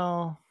they are.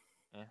 Well,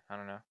 Yeah, I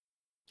don't know.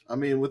 I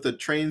mean, with the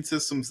train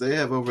systems they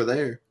have over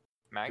there.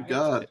 Magnets.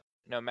 God.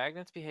 No,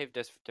 magnets behave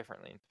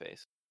differently in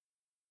space.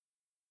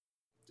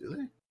 Do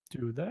they?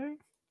 do they?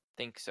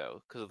 Think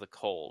so, because of the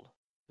cold.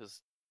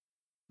 Because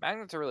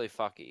magnets are really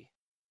fucky.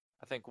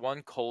 I think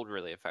one cold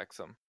really affects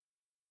them.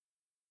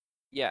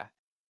 Yeah,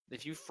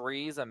 if you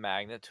freeze a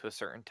magnet to a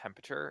certain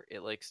temperature,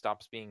 it like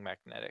stops being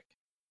magnetic.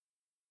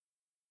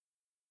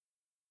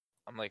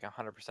 I'm like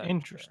 100%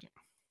 Interesting.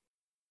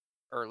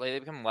 Or like they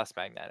become less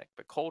magnetic,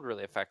 but cold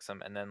really affects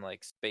them, and then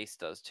like space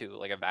does too,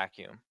 like a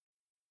vacuum.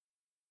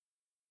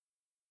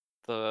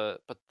 But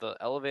the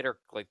elevator,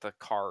 like the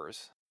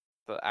cars,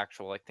 the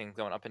actual like things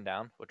going up and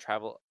down, would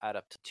travel at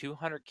up to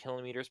 200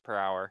 kilometers per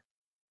hour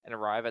and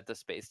arrive at the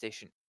space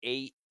station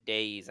 8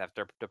 days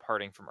after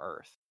departing from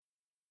Earth.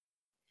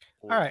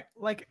 All right,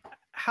 like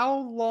how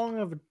long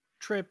of a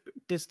trip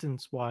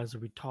distance-wise are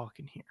we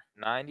talking here?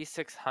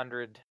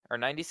 9,600 or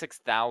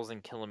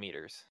 96,000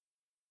 kilometers.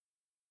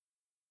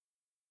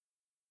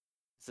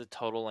 It's the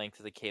total length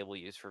of the cable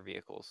used for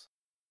vehicles.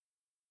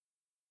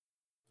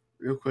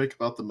 Real quick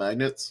about the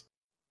magnets.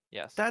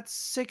 Yes. That's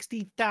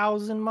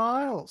 60,000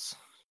 miles.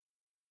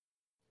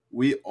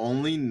 We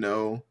only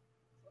know,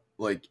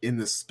 like, in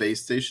the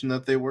space station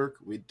that they work.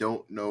 We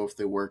don't know if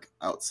they work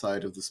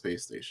outside of the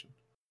space station.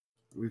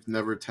 we've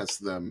never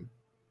tested them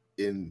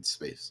in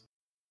space.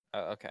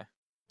 Oh, okay.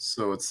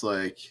 So it's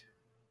like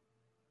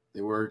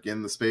they work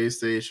in the space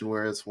station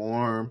where it's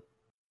warm.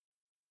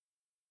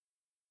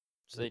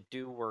 So they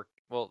do work.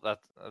 Well,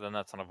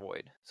 that's on a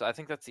void. So I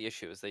think that's the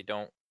issue. Is they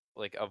don't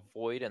like a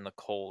void, and the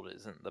cold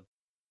isn't the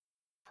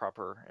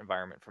proper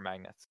environment for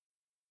magnets.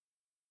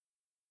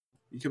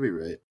 You could be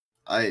right.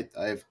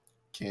 I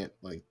can't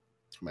like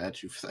come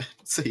at you for that.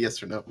 Say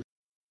yes or no.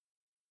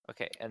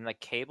 Okay, and the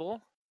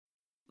cable,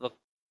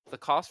 the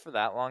cost for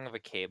that long of a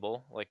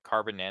cable, like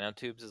carbon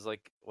nanotubes, is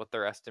like what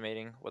they're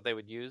estimating what they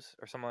would use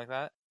or something like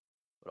that,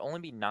 would only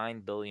be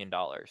 $9 billion,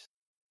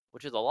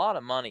 which is a lot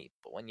of money.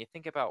 But when you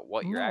think about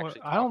what you're No,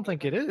 actually I don't talking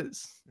think it about,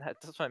 is.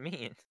 that's what I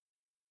mean.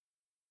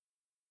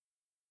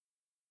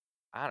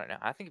 I don't know.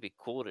 I think it'd be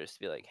cool to just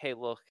be like, hey,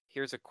 look,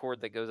 here's a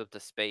cord that goes up to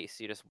space.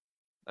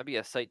 That'd be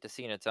a sight to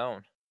see in its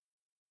own.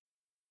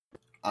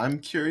 I'm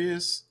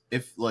curious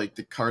if like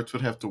the carts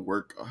would have to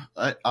work.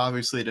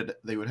 Obviously,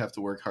 they would have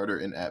to work harder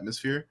in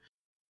atmosphere,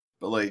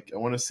 but like I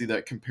want to see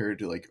that compared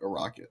to like a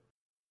rocket.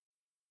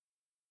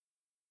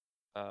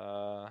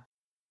 I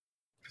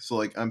So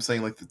like I'm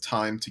saying like the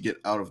time to get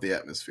out of the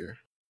atmosphere.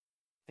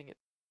 think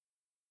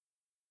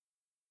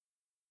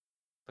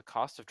the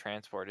cost of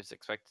transport is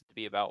expected to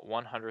be about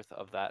 1/100th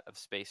of that of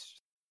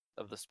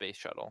the space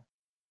shuttle.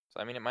 So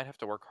I mean, it might have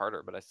to work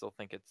harder, but I still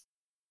think it's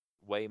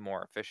way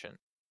more efficient.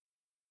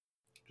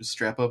 Just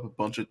strap up a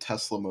bunch of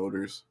Tesla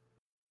motors.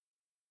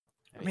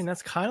 I mean,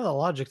 that's kind of the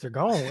logic they're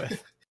going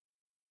with.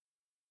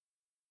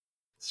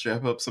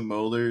 Strap up some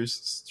motors.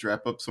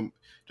 Strap up some.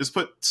 Just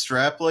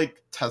strap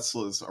like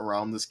Teslas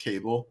around this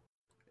cable,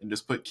 and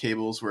just put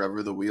cables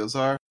wherever the wheels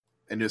are,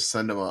 and just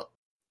send them up.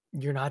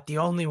 You're not the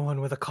only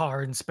one with a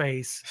car in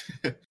space.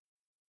 I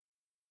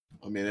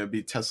mean, it'd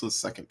be Tesla's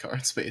second car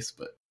in space,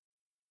 but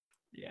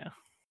Yeah.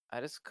 I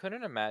just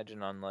couldn't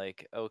imagine on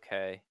like,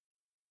 okay,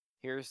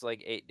 here's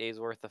like 8 days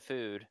worth of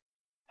food.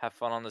 Have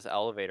fun on this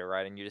elevator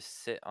ride, and you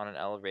just sit on an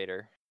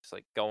elevator, just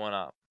like going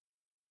up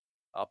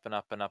and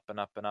up and up and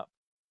up and up.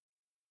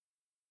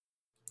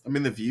 I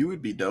mean, the view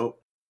would be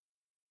dope.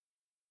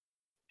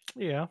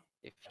 Yeah.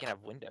 If you can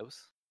have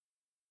windows.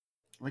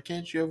 Why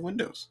can't you have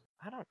windows?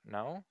 I don't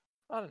know.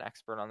 I'm not an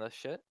expert on this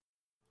shit.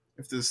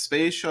 If the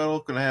space shuttle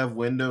can have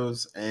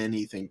windows,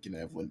 anything can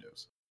have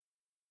windows.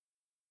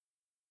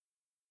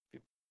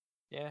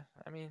 Yeah,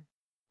 I mean,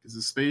 Because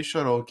the space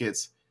shuttle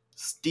gets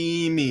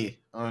steamy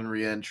on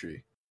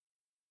re-entry.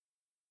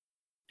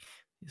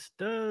 Yes,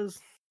 it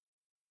does.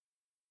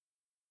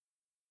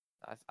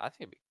 I think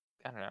it'd be.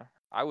 I don't know.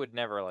 I would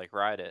never like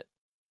ride it,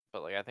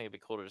 but like I think it'd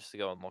be cool to just to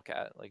go and look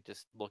at, like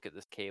just look at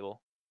this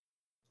cable.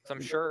 So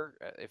I'm sure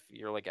if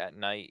you're like at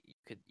night, you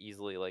could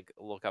easily like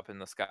look up in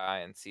the sky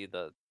and see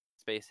the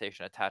space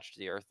station attached to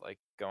the Earth, like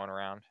going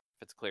around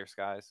if it's clear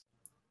skies.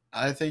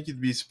 I think you'd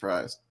be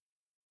surprised.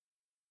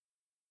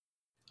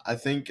 I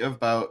think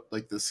about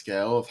like the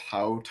scale of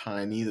how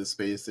tiny the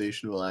space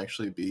station will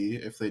actually be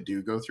if they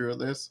do go through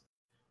this.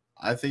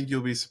 I think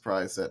you'll be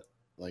surprised at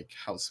like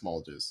how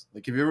small it is.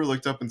 Like, have you ever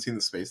looked up and seen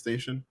the space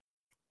station?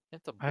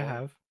 It's a I boy.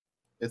 have.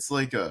 It's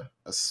like a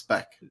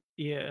speck.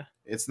 Yeah.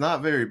 It's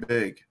not very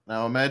big.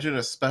 Now imagine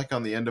a speck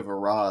on the end of a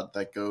rod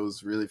that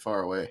goes really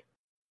far away.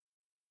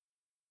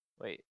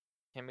 Wait,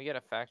 can we get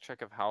a fact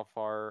check of how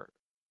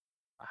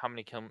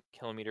many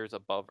kilometers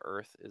above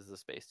Earth is the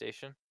space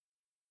station?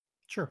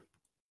 Sure.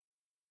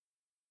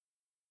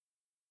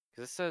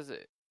 Because it says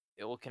it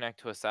will connect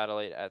to a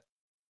satellite at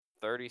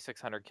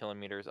 3,600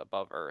 kilometers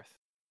above Earth.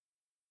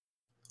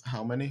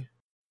 How many?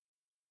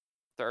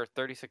 There are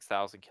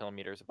 36,000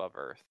 kilometers above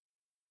Earth.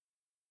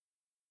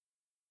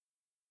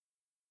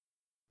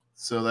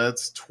 So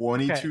that's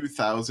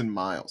 22,000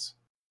 miles.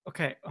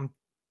 Okay.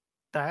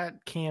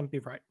 That can't be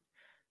right.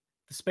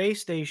 The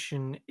space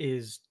station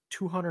is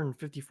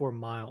 254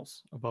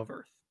 miles above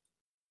Earth.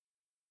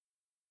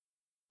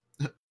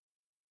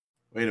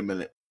 Wait a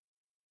minute.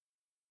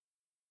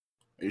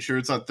 Are you sure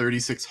it's not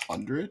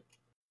 3,600?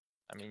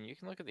 I mean, you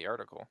can look at the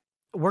article.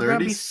 We're gonna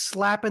be 30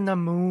 slapping the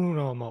moon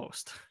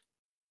almost.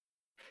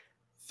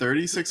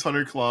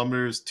 3,600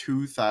 kilometers,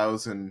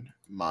 2,000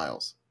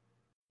 miles.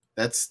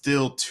 That's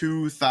still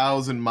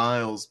 2,000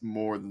 miles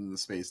more than the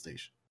space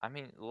station. I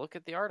mean, look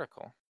at the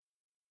article.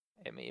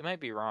 It might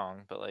be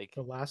wrong, but like,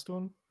 The last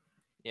one?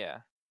 yeah.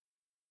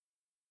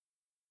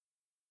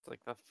 It's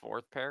like the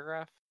fourth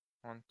paragraph.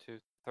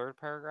 Third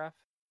paragraph.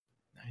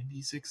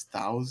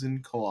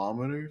 96,000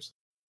 kilometers?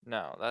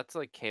 No, that's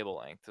like cable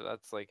length. So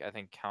that's like, I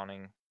think,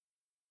 counting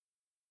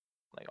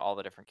like all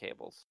the different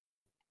cables.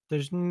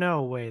 There's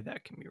no way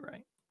that can be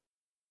right.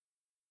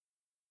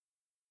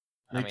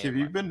 Like, I mean, have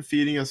you been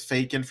feeding us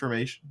fake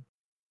information?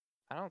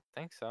 I don't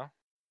think so.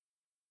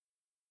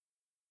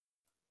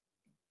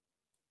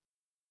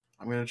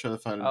 I'm going to try to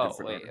find a Oh,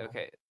 different wait, article.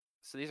 okay.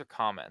 So these are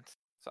comments.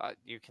 So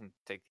you can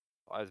take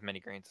as many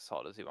grains of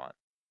salt as you want.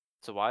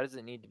 So why does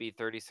it need to be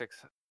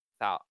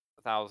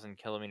 36,000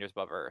 kilometers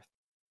above Earth?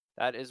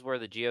 That is where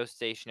the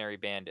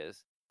geostationary band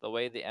is. The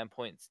way the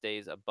endpoint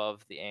stays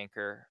above the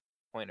anchor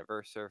point of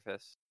Earth's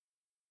surface.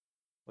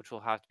 which will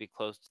have to be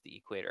close to the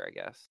equator, I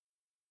guess.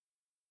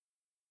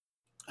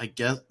 I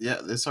guess, yeah,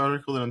 this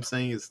article that I'm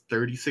saying is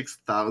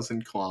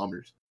 36,000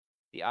 kilometers.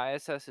 The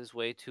ISS is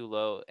way too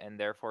low and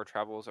therefore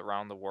travels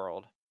around the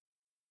world.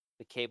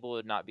 The cable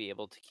would not be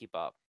able to keep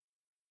up.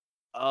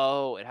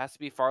 Oh, it has to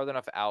be farther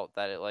enough out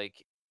that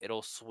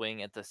it'll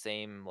swing at the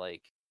same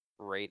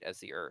rate as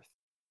the Earth.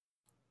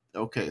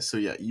 Okay, so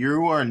yeah,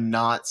 you are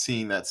not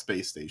seeing that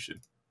space station.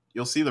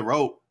 You'll see the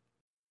rope.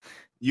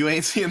 You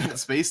ain't seeing that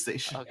space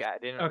station. Okay, I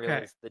didn't Okay.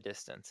 realize the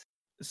distance.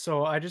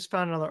 So I just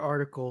found another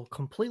article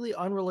completely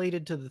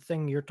unrelated to the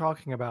thing you're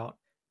talking about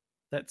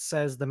that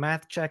says the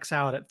math checks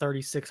out at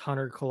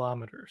 3,600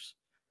 kilometers.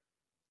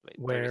 Wait,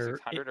 Where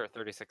 3,600 or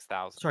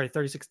 36,000? Sorry,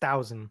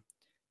 36,000.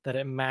 That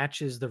it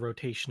matches the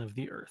rotation of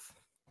the Earth.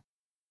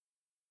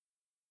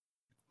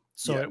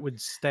 So Yeah. it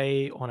would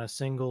stay on a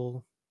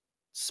single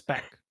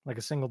speck, like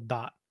a single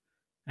dot,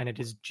 and it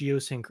is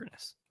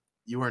geosynchronous.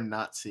 You are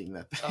not seeing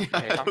that thing.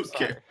 Okay, I I'm don't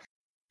sorry. care.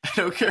 I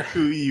don't care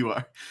who you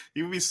are.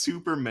 You can be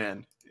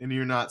Superman, and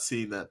you're not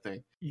seeing that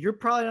thing. You're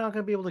probably not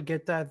going to be able to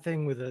get that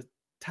thing with a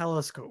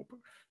telescope.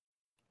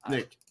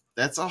 Nick,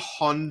 that's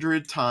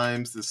 100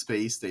 times the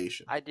space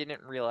station. I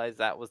didn't realize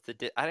that was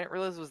I didn't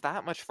realize it was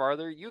that much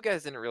farther. You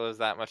guys didn't realize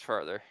that much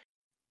farther.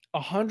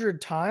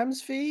 100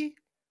 times, Fee?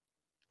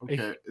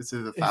 Okay, is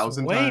it It's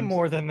 1,000 way times?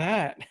 more than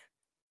that.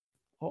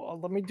 Oh,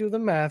 let me do the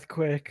math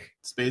quick.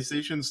 Space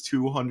station's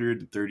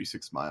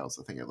 236 miles,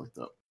 I think I looked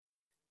up.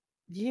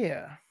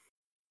 Yeah.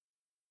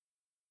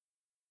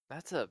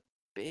 That's a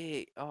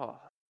big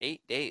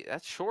 8 days.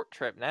 That's short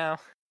trip now.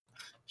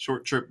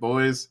 Short trip,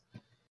 boys.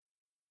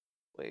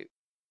 Wait,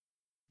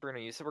 Bruno,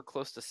 you said we're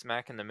close to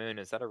smacking the moon.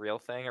 Is that a real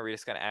thing? Or are we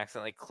just gonna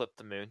accidentally clip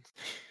the moon?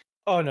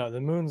 Oh, no,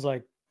 the moon's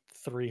like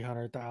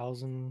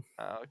 300,000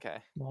 Oh, okay.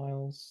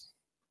 miles.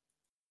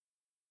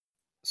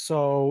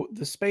 So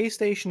the space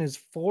station is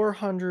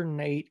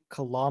 408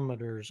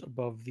 kilometers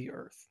above the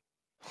Earth.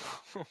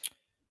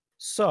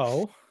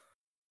 So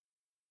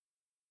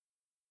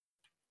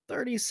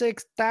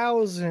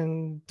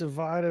 36,000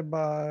 divided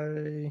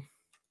by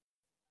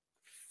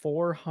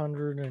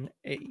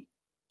 408.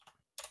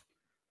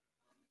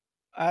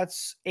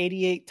 That's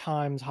 88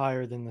 times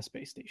higher than the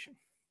space station.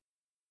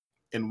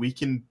 And we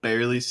can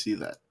barely see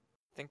that.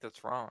 I think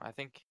that's wrong. I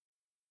think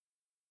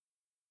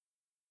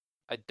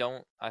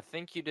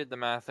you did the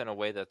math in a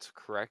way that's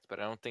correct, but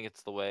I don't think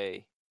it's the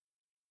way.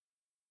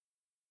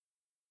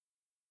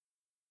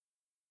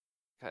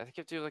 I think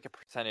you have to do like a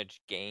percentage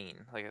gain.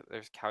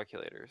 There's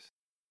calculators.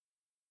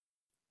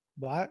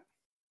 What?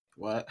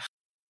 What?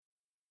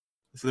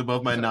 This is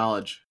above my So-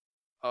 knowledge.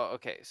 Oh,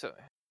 okay. So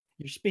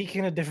You're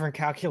speaking a different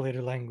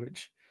calculator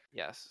language.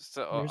 yes.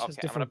 So Yours has okay,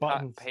 I'm different gonna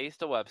buttons.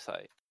 paste a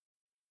website.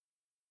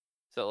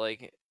 So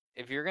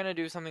if you're gonna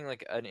do something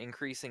like an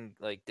increasing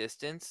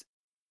distance,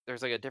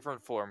 there's a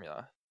different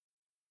formula.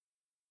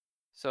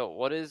 So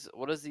what is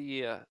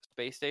the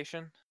space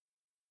station?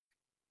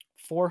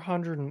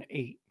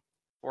 408.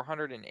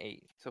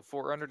 408. So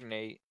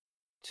 408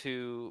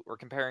 we're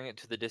comparing it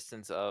to the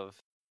distance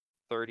of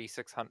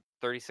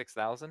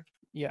 36,000.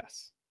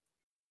 Yes.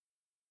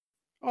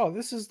 Oh,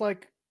 this is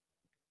like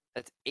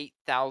That's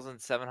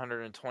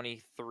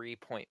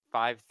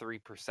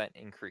 8,723.53%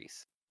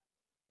 increase.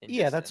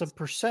 Yeah, that's a distance.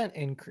 percent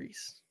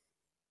increase.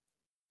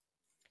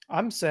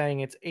 I'm saying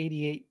it's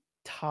 88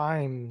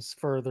 times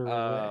further away.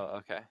 Oh,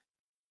 okay.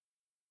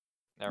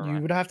 Never You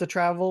mind. would have to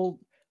travel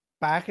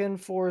back and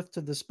forth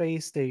to the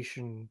space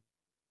station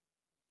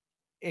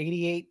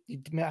 88.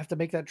 You'd have to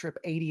make that trip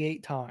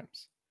 88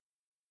 times.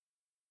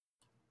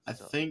 I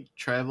So- think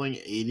traveling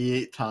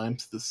 88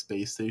 times to the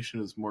space station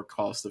is more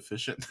cost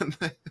efficient than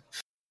that.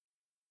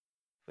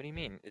 What do you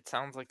mean? It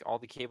sounds like all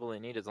the cable they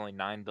need is only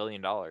 $9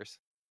 billion.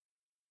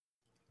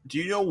 Do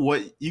you know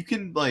what you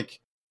can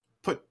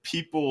put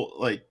people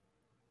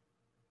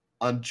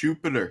on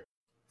Jupiter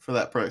for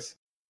that price?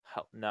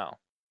 Hell, no.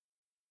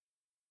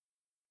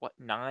 What,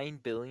 9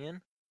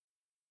 billion?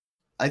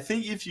 I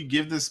think if you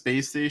give the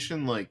space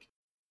station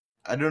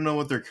I don't know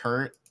what their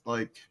current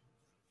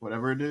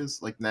whatever it is,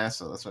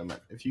 NASA, that's what I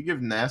meant. If you give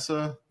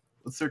NASA,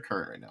 what's their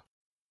current right now?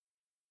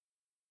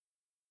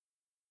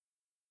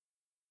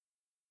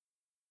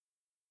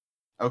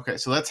 Okay,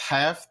 so that's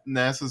half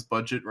NASA's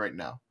budget right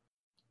now.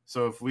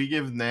 So if we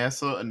give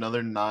NASA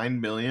another 9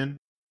 million,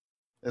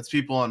 that's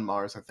people on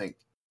Mars, I think.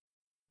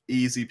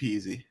 Easy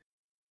peasy.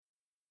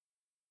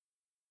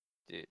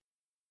 Dude.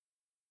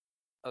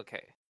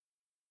 Okay.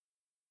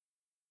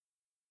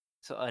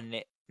 So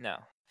no,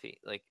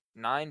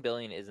 9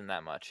 billion isn't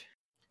that much.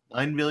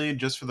 9 million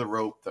just for the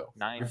rope, though.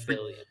 9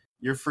 billion.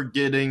 You're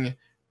forgetting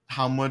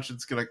how much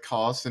it's going to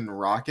cost in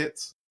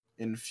rockets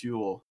and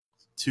fuel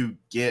to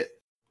get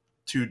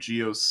to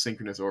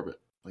geosynchronous orbit.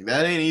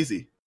 That ain't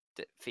easy.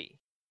 Fee.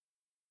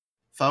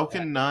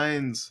 Falcon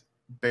 9s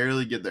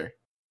barely get there.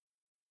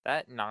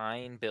 That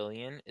 9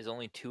 billion is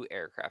only 2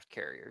 aircraft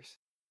carriers.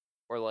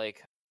 Or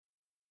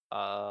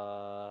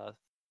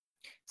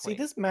See, wait.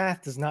 this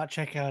math does not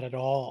check out at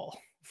all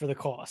for the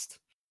cost.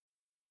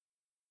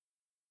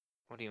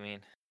 What do you mean?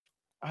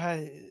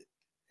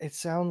 It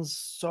sounds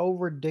so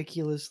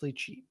ridiculously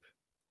cheap.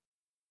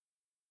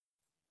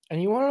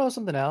 And you want to know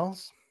something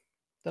else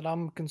that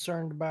I'm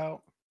concerned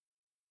about?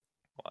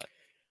 What?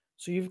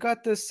 So you've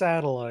got this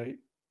satellite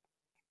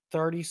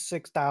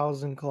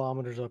 36,000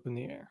 kilometers up in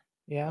the air.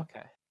 Yeah?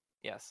 Okay.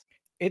 Yes.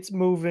 It's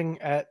moving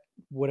at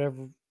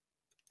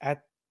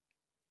at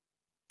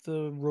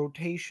the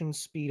rotation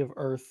speed of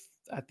Earth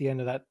at the end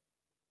of that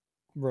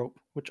rope,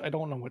 which I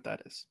don't know what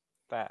that is.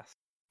 Fast.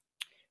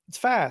 It's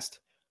fast,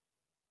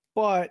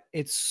 but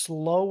it's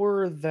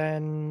slower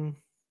than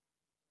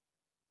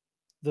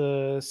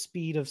the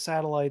speed of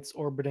satellites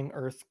orbiting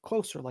Earth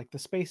closer, like the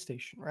space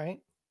station, right?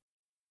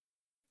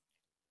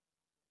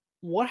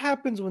 What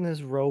happens when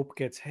this rope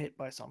gets hit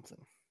by something?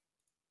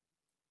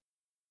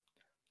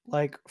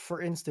 Like,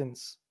 for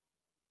instance,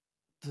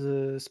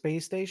 the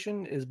space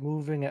station is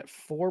moving at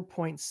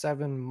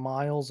 4.7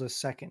 miles a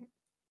second.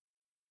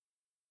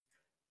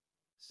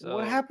 So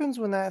What happens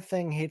when that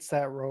thing hits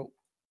that rope?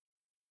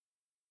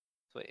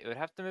 wait, it would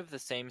have to move the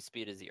same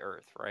speed as the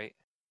Earth, right?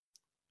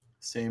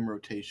 Same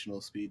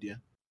rotational speed, yeah.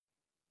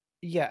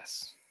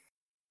 Yes,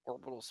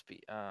 Orbital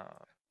speed.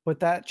 but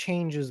that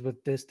changes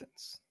with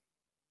distance.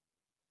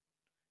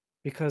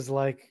 Because,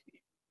 like,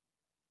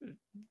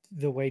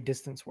 the way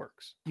distance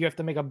works, you have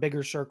to make a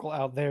bigger circle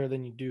out there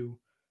than you do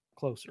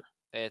closer.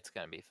 It's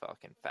gonna be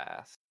fucking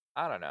fast.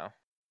 I don't know,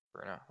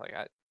 Bruno.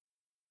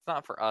 It's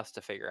not for us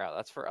to figure out.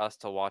 That's for us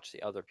to watch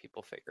the other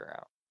people figure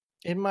out.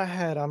 In my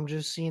head, I'm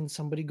just seeing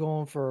somebody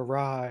going for a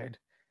ride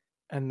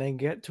and they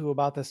get to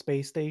about the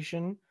space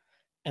station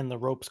and the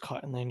rope's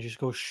cut and then just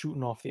go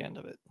shooting off the end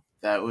of it.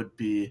 That would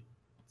be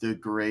the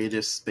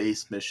greatest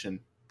space mission.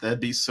 That'd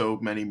be so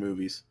many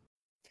movies.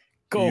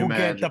 Can you Go get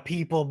imagine? the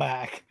people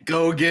back.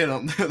 Go get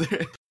them.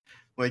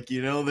 Like,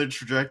 you know, their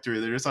trajectory.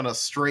 They're just on a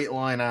straight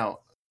line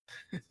out.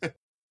 Get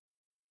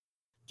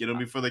them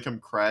before they come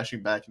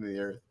crashing back into the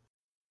Earth.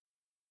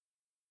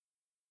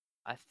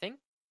 I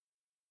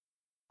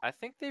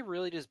think they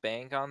really just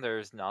bank on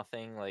there's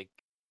nothing like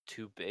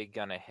too big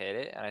gonna hit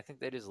it, and I think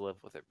they just live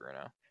with it,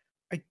 Bruno.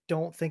 I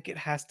don't think it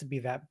has to be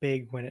that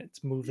big when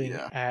it's moving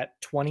Yeah. at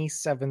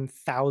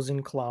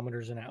 27,000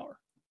 kilometers an hour.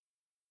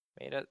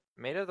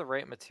 Made of the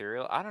right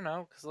material. I don't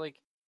know, cause like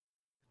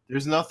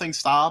There's nothing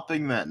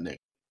stopping that,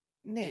 Nick.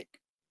 Nick,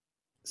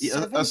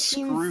 Yeah, a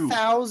screw.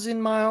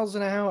 17,000 miles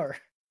an hour.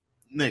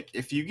 Nick,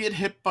 if you get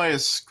hit by a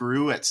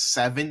screw at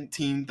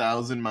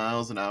 17,000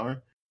 miles an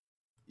hour,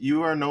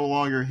 you are no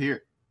longer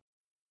here.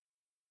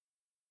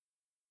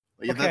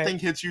 Like, if that Okay. thing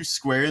hits you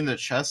square in the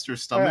chest or All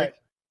stomach, right,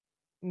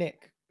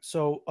 Nick,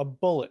 so a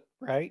bullet,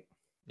 right?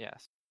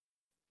 yes.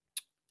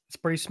 It's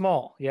pretty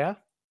small, yeah?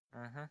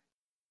 Mm-hmm.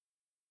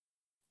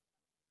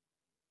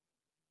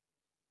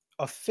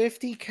 A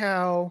 50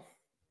 cal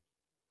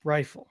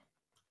rifle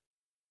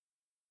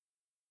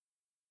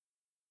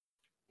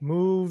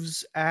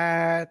moves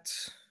at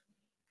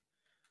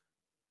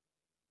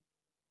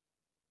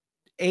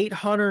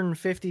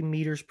 850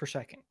 meters per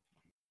second.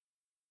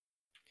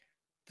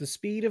 The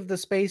speed of the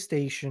space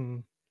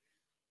station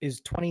is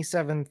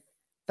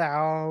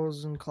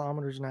 27,000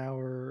 kilometers an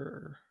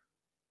hour.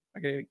 I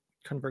gotta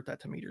convert that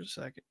to meters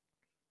a second.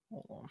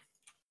 Hold on.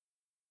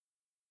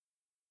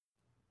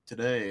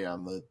 today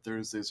on the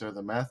Thursdays Are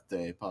the Math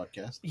Day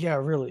podcast. Yeah,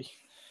 really.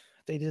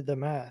 They did the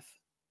math.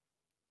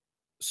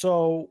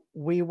 So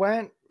we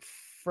went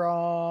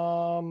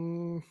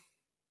from.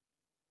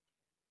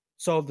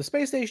 So the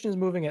space station is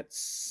moving at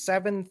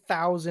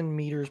 7,000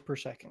 meters per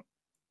second.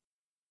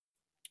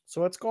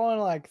 So it's going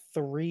like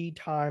 3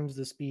 times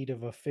the speed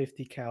of a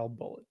 50 cal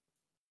bullet.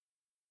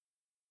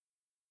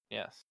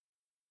 Yes.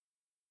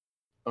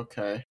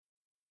 Okay.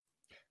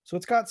 So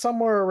it's got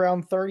somewhere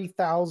around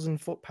 30,000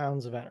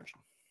 foot-pounds of energy.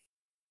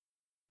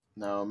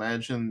 Now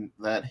imagine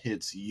that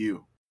hits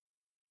you,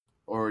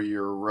 or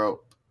your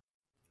rope,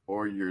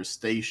 or your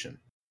station.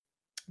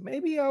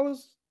 Maybe I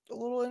was a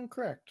little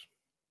incorrect.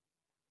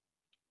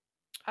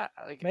 I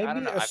Maybe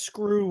don't know. a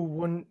screw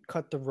wouldn't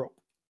cut the rope.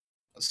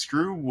 A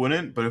screw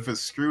wouldn't, but if a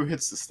screw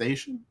hits the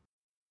station,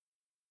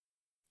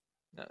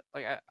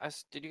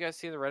 Did you guys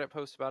see the Reddit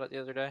post about it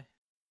the other day?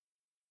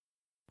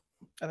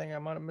 I think I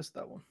might have missed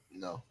that one.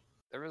 no.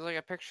 There was like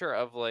a picture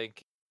of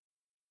like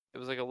it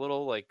was like a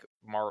little like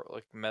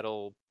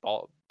metal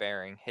ball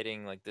bearing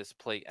hitting like this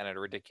plate at a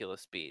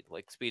ridiculous speed,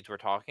 like speeds we're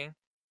talking,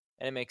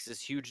 and it makes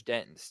this huge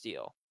dent in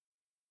steel.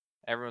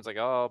 Everyone's like,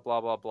 oh, blah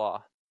blah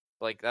blah.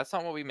 Like that's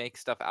not what we make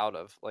stuff out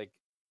of. Like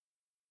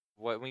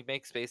when we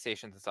make space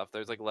stations and stuff,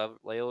 there's like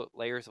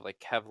layers of like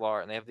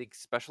Kevlar, and they have these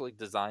specially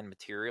designed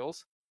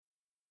materials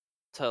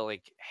to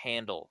like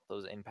handle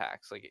those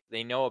impacts. Like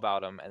they know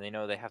about them, and they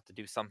know they have to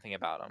do something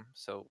about them.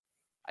 So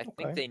I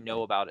think Okay. they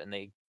know about it, and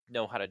they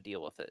know how to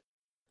deal with it.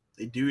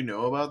 They do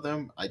know about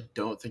them. I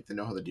don't think they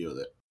know how to deal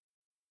with it.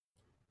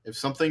 If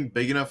something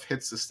big enough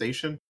hits the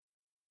station,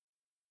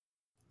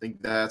 I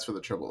think that's where the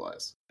trouble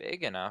lies.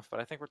 Big enough, but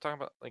I think we're talking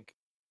about like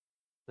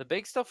the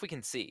big stuff we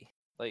can see.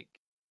 Like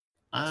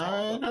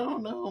I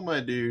don't know,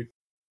 my dude.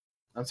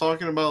 I'm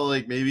talking about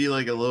like maybe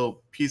like a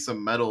little piece of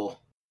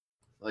metal,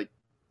 like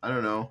I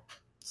don't know,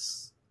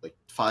 like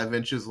 5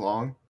 inches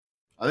long.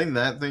 I think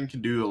that thing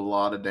can do a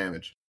lot of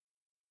damage.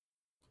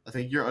 I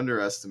think you're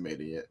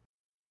underestimating it.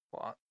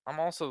 Well, I'm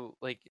also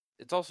like,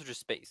 it's also just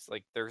space.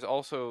 Like, there's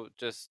also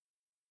just,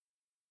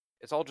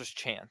 it's all just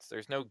chance.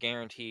 There's no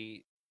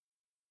guarantee.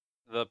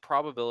 The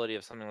probability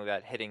of something like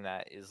that hitting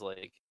that is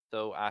like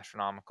so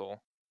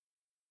astronomical.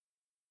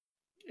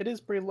 It is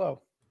pretty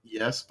low.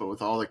 Yes, but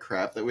with all the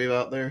crap that we have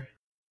out there,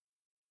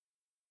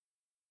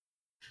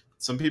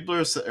 some people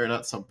are, or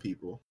not some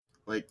people,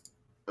 like,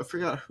 I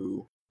forgot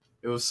who.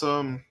 It was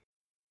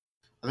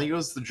I think it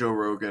was the Joe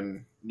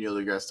Rogan, Neil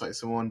deGrasse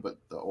Tyson one, but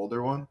the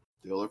older one,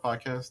 the older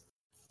podcast.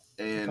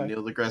 And Okay.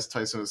 Neil deGrasse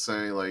Tyson was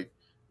saying, like,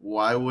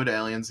 why would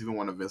aliens even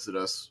want to visit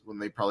us when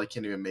they probably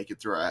can't even make it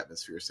through our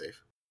atmosphere safe?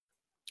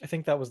 I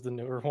think that was the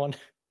newer one.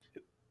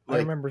 I Like,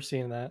 remember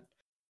seeing that.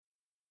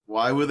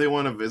 why would they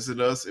want to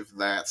visit us if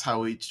that's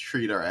how we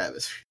treat our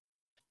atmosphere?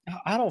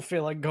 I don't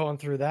feel like going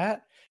through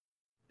that.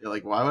 You're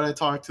like, why would I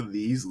talk to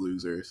these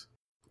losers?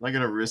 I'm not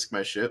going to risk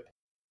my ship.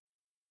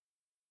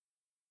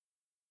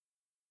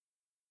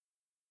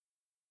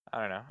 I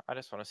don't know. I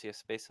just want to see a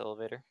space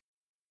elevator.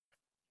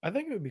 I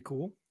think it would be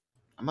cool.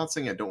 I'm not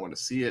saying I don't want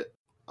to see it.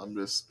 I'm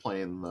just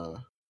playing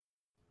the,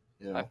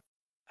 you know.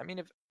 I mean,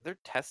 if they're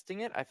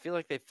testing it, I feel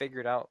like they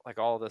figured out like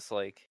all this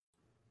like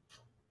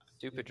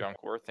stupid junk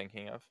we're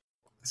thinking of.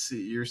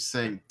 See, you're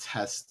saying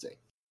testing.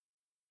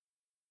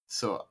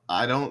 So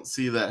I don't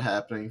see that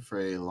happening for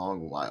a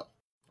long while.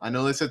 I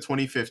know they said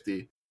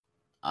 2050.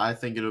 I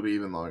think it'll be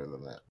even longer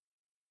than that.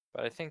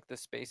 But I think the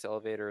space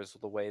elevator is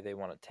the way they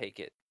want to take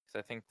it. Because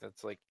I think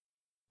that's like,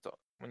 so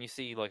when you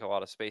see like a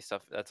lot of space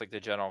stuff, that's like the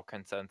general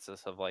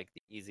consensus of like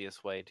the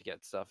easiest way to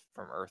get stuff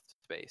from Earth to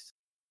space.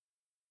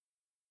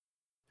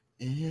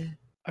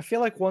 I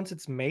feel like once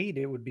it's made,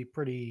 it would be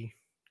pretty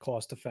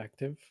cost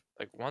effective.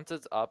 Like once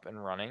it's up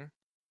and running,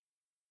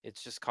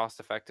 it's just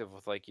cost effective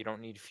with like you don't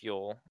need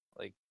fuel.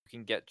 Like you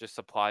can get just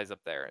supplies up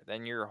there.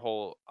 Then your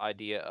whole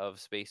idea of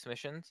space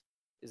missions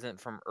isn't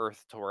from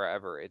Earth to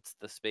wherever, it's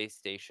the space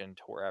station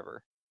to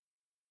wherever.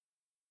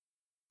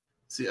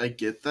 See, I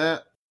get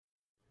that,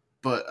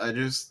 but I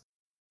don't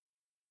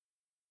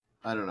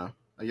know.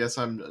 I guess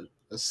I'm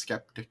a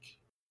skeptic.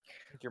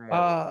 You're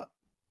more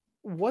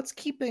What's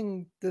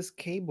keeping this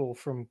cable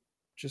from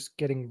just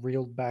getting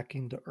reeled back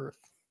into Earth?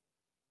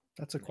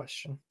 That's a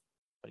question.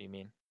 what do you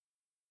mean?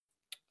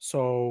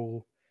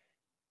 So,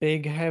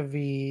 big,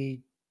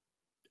 heavy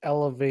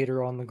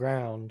elevator on the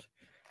ground,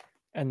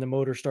 and the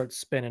motor starts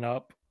spinning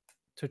up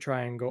to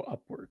try and go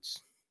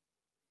upwards.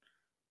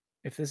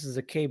 If this is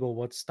a cable,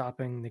 what's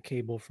stopping the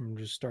cable from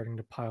just starting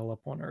to pile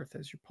up on Earth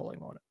as you're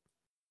pulling on it?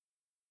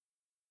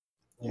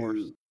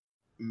 You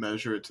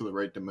measure it to the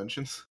right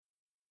dimensions.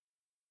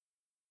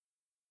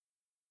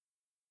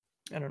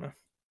 I don't know.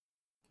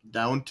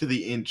 Down to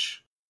the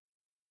inch.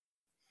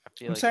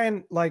 I'm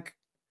saying, like,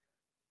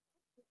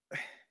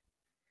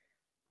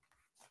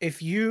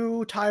 if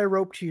you tie a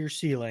rope to your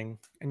ceiling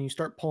and you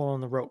start pulling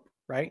on the rope,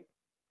 right?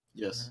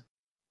 Yes.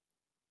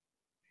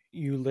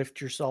 You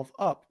lift yourself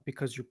up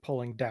because you're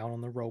pulling down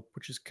on the rope,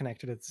 which is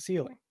connected at the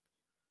ceiling.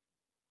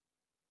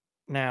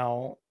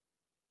 Now,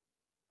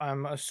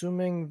 I'm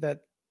assuming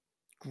that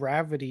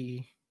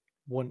gravity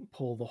wouldn't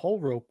pull the whole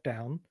rope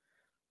down.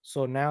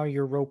 So now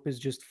your rope is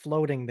just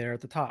floating there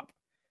at the top.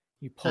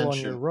 You pull on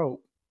your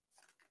rope.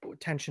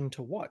 Tension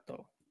to what,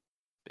 though?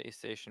 Space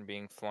station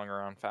being flung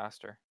around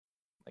faster.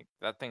 Like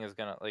that thing is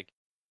gonna like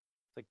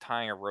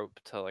tying a rope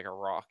to like a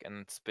rock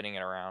and spinning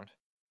it around.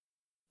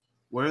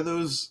 What are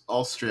those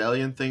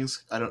Australian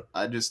things?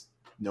 I just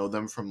know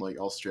them from like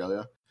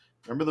Australia.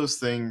 Remember those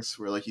things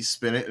where like you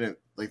spin it and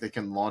it, like they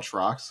can launch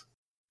rocks?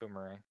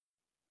 Boomerang.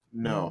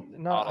 No.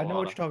 No, I know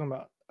what you're talking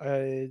about.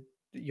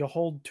 You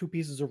hold two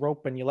pieces of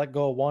rope and you let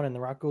go of one and the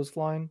rock goes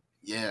flying.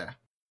 Yeah.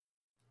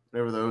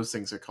 Whatever those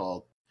things are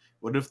called.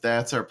 What if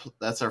that's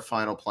our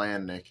final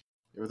plan, Nick?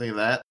 You ever think of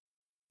that?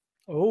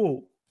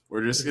 Oh.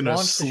 We're just gonna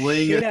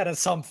sling shit out of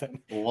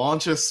something.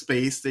 Launch a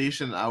space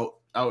station out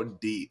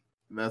deep.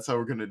 And that's how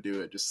we're gonna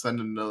do it. Just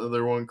send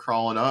another one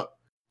crawling up,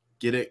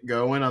 get it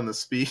going on the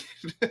speed.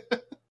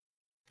 Like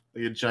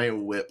a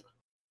giant whip.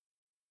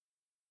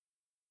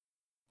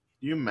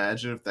 Can you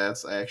imagine if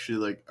that's actually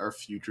like our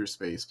future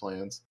space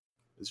plans?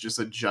 It's just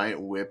a giant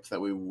whip that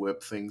we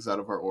whip things out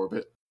of our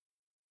orbit.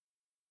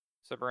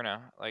 So Bruno,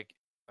 like,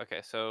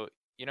 okay, so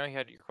you know you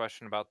had your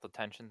question about the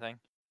tension thing?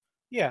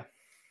 Yeah.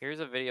 Here's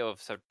a video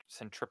of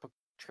centripetal,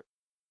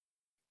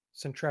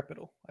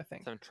 I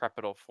think.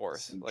 Centripetal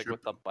force, like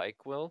with the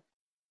bike wheel.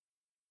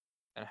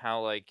 And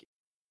how like,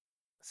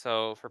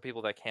 so for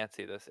people that can't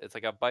see this, it's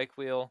like a bike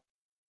wheel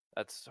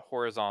that's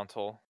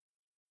horizontal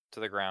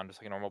to the ground,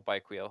 just like a normal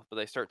bike wheel, but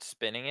they start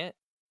spinning it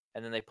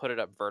and then they put it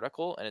up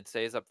vertical and it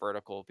stays up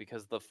vertical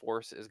because the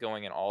force is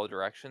going in all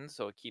directions,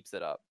 so it keeps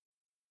it up.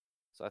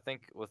 So I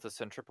think with the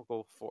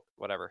centripetal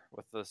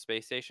with the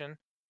space station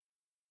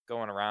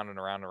going around and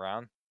around and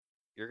around,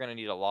 you're going to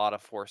need a lot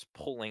of force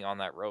pulling on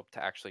that rope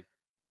to actually.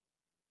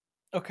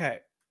 Okay.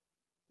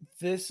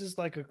 This is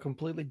like a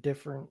completely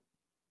different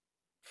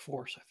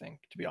force, I think,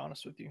 to be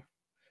honest with you.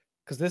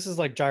 Because this is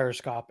like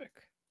gyroscopic.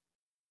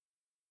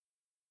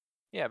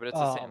 Yeah, but it's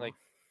the same. Like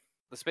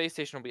the space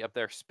station will be up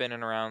there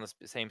spinning around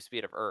the same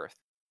speed of Earth,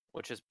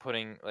 which is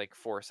putting like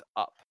force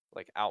up,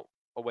 like out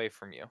away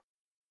from you.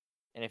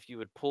 And if you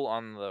would pull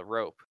on the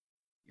rope,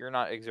 you're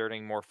not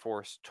exerting more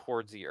force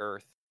towards the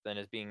Earth than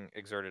is being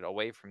exerted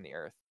away from the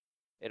Earth.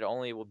 It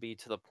only will be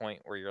to the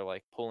point where you're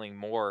like pulling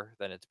more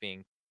than it's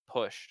being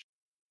pushed,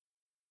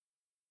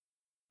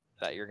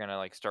 that you're gonna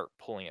like start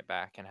pulling it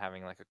back and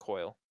having like a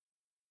coil.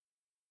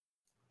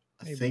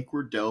 I Maybe. think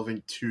we're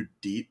delving too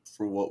deep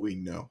for what we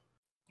know.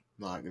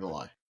 Not gonna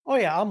lie. Oh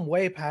yeah, I'm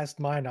way past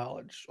my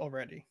knowledge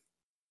already.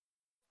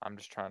 I'm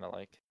just trying to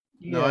like.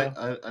 No,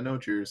 Yeah. I know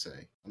what you're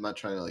saying. I'm not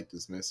trying to like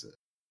dismiss it.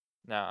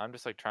 No, I'm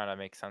just like trying to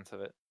make sense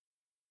of it.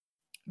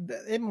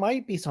 It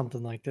might be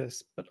something like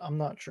this, but I'm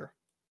not sure.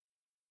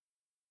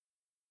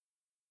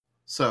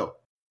 So,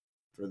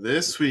 for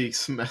this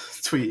week's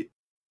tweet,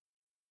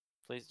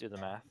 Please do the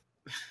math.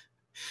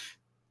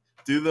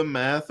 do the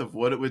math of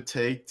what it would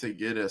take to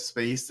get a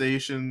space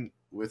station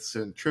with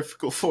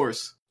centrifugal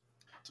force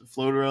to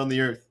float around the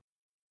Earth.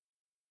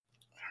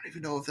 I don't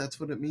even know if that's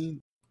what it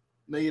means.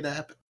 Make it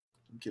happen.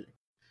 I'm kidding.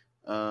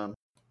 Can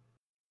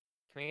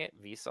we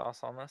get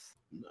Vsauce on this?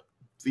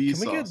 Vsauce.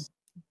 Can we get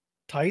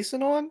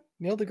Tyson on?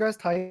 Neil deGrasse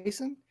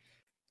Tyson?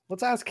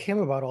 Let's ask him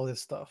about all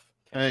this stuff.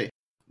 Hey,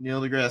 Neil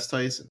deGrasse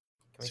Tyson.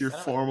 Can It's we your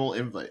send him formal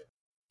invite.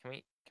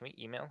 Can we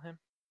email him?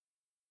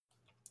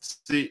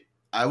 See,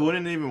 I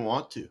wouldn't even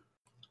want to.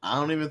 I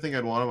don't even think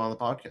I'd want him on the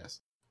podcast.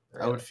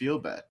 I would Really? feel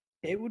bad.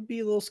 It would be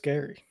a little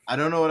scary. I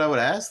don't know what I would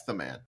ask the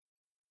man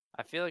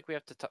I feel like we'd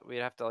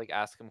have to like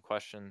ask him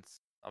questions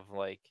of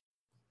like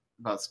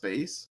about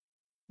space.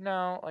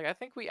 no, like I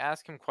think we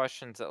ask him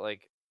questions that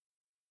like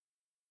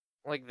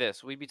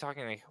this. We'd be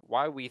talking like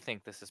why we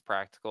think this is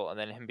practical, and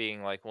then him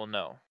being like, well,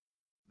 no,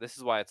 this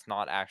is why it's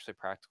not actually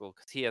practical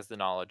because he has the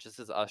knowledge. This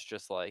is us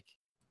just like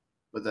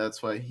But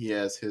that's why he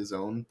has his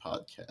own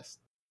podcast.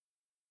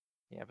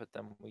 yeah, but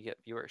then we get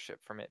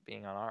viewership from it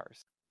being on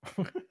ours.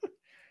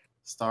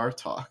 Star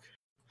Talk.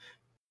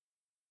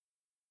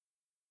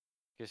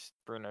 Because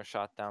Bruno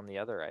shot down the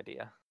other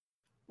idea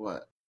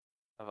What?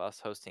 of us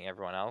hosting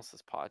everyone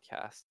else's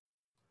podcast.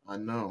 I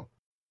know.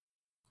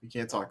 We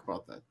can't talk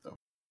about that though.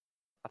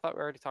 I thought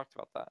we already talked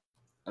about that.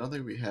 I don't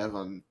think we have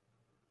on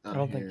I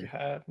don't here. think you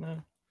have,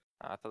 no.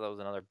 I thought that was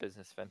another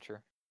business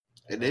venture.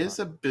 It is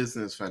a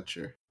business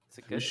venture. It's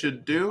a We good.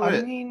 should do I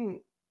it.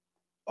 mean,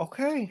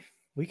 okay,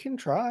 we can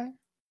try.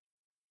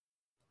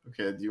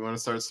 Okay, do you want to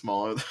start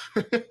smaller?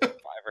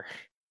 Fiverr.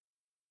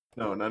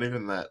 No, not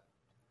even that.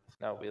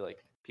 No, we like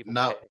people.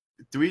 No.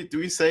 Pay. Do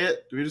we say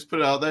it? Do we just put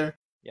it out there?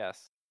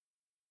 Yes.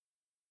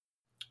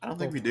 I don't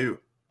think we do.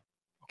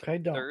 Okay,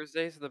 don't.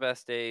 Thursdays are the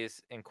best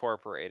days.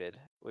 Incorporated.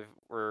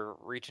 We're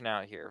reaching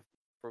out here.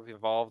 We've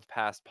evolved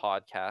past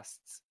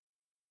podcasts.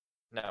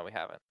 No, we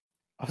haven't.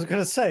 I was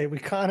gonna say we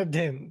kind of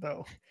didn't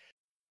though.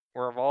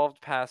 We're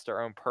evolved past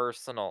our own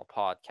personal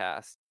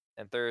podcast.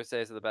 And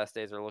Thursdays are the best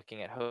days. Are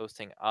looking at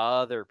hosting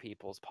other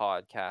people's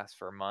podcasts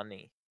for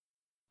money.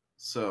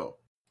 So,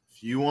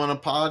 if you want a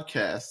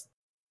podcast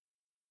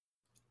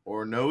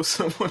or know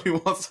someone who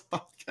wants a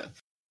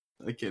podcast,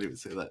 I can't even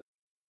say that.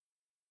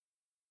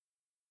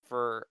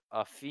 For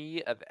a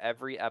fee of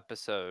every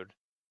episode,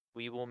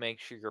 we will make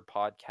sure your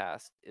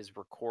podcast is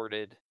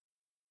recorded,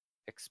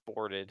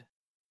 exported,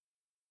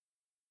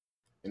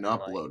 And Like-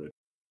 uploaded.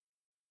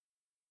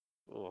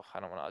 Ooh, I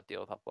don't want to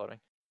deal with uploading.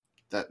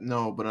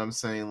 No, but I'm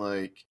saying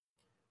like,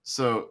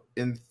 so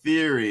in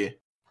theory,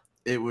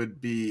 it would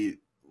be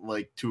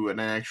like to an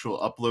actual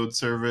upload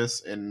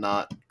service and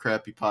not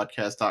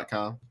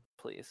crappypodcast.com.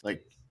 Please.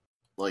 Like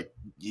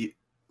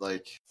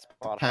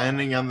Spotify.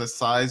 depending on the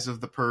size of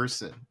the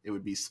person, it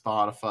would be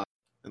Spotify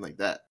and like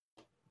that.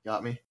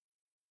 Got me?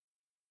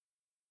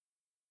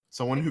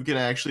 Someone who can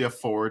actually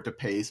afford to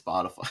pay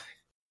Spotify.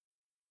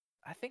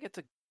 I think it's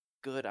a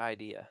good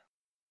idea.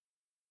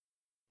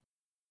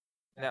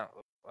 Now,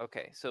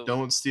 okay, so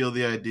Don't steal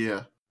the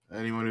idea.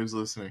 Anyone who's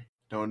listening,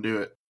 don't do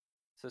it.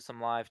 so some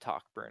live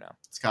talk, Bruno.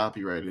 It's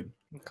copyrighted.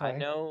 Okay. I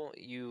know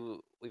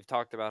we've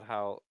talked about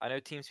how I know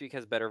TeamSpeak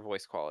has better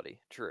voice quality.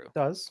 True. It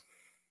does.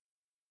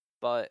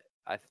 But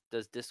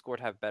does Discord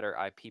have better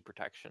IP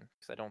protection?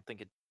 Because I don't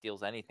think it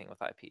deals anything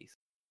with IPs.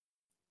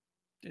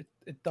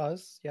 It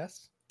does.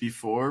 Yes.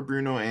 Before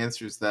Bruno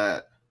answers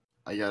that,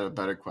 I got a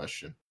better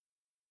question.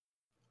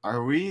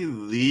 Are we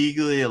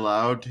legally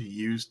allowed to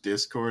use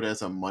Discord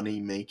as a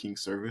money-making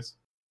service?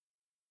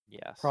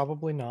 Yes.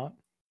 Probably not.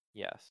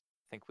 Yes.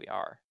 I think we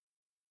are.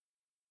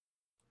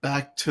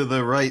 Back to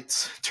the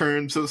rights,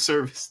 terms of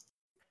service.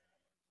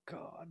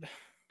 God,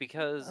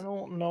 Because I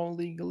don't know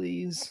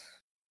legalese.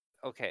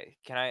 okay,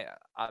 can I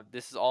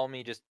this is all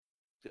me just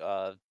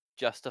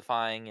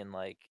justifying and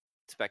like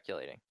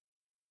speculating.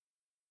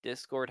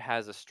 Discord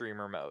has a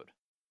streamer mode.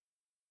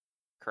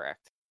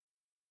 Correct.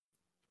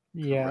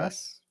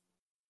 Yes.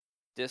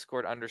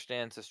 Discord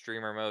understands the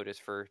streamer mode is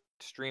for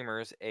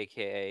streamers,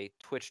 aka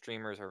Twitch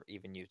streamers or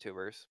even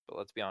YouTubers, but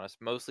let's be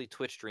honest, mostly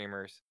Twitch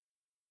streamers,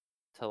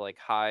 to like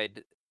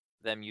hide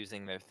them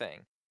using their thing.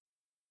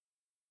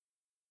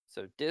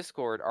 So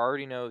Discord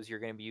already knows you're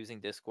going to be using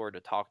Discord to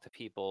talk to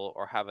people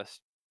or have a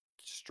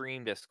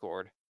stream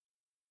Discord,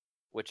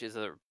 which is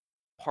a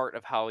part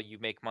of how you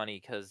make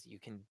money because you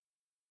can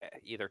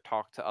either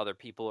talk to other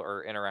people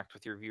or interact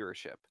with your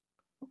viewership.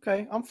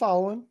 Okay, I'm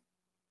following.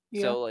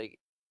 Yeah. So like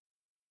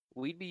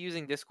we'd be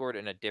using Discord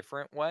in a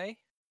different way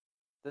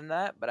than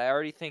that, but I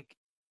already think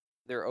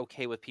they're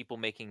okay with people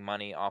making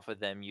money off of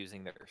them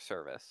using their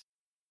service.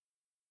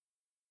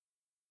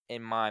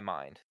 In my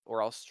mind,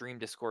 or else stream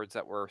Discords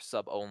that were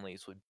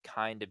sub-onlys would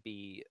kind of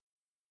be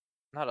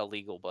not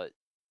illegal, but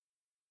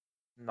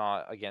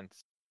not a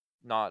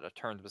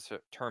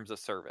terms of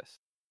service.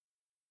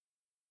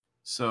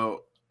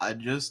 So I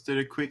just did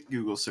a quick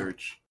Google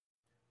search.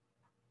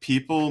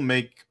 People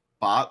make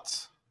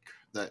bots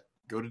that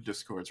go to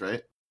Discords,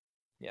 right?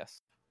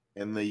 Yes.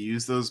 And they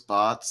use those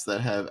bots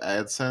that have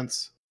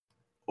AdSense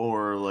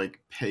or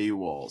like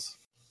paywalls,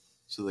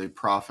 so they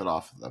profit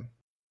off of them.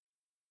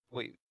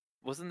 Wait,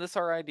 wasn't this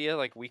our idea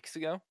like weeks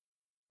ago?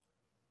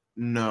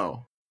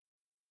 No.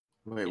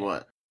 Wait, Yeah.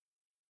 what?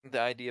 The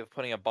idea of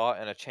putting a bot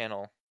in a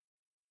channel.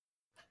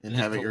 And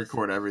Just having to it listen.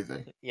 record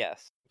everything.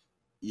 Yes.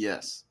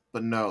 Yes,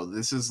 but no.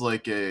 This is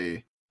like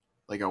a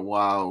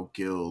WoW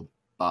guild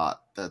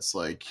bot that's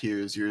like,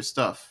 here's your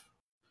stuff.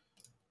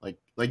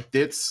 Like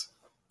Dit's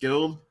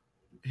guild,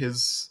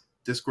 his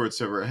Discord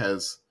server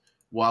has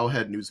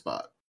Wowhead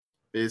Newsbot.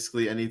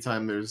 Basically,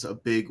 anytime there's a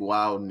big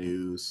WoW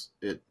news,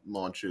 it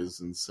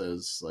launches and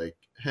says like,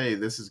 "Hey,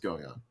 this is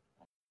going on."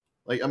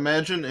 Like,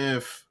 imagine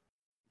if,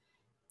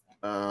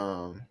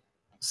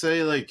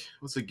 say like,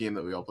 what's a game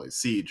that we all play?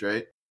 Siege,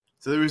 right?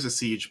 So there was a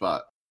Siege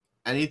bot.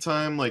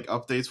 Anytime like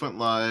updates went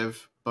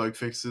live, bug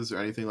fixes or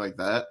anything like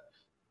that,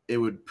 it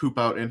would poop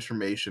out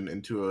information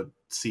into a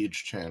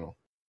Siege channel.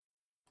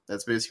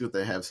 That's basically what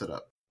they have set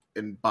up.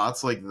 And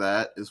bots like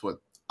that is what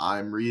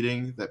I'm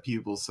reading that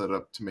people set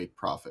up to make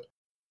profit.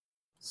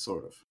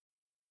 Sort of.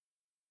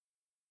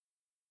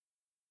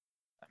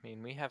 I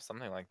mean, we have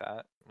something like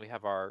that. We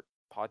have our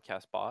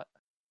podcast bot.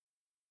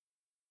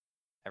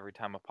 Every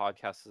time a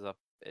podcast is up,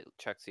 it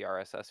checks the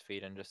RSS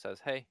feed and just says,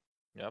 "Hey,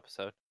 new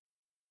episode."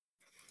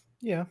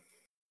 Yeah.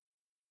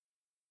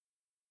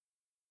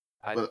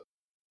 But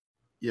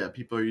yeah,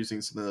 people are using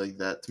something like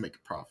that to make a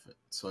profit.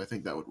 So I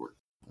think that would work.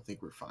 I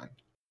think we're fine.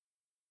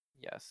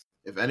 Yes.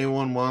 If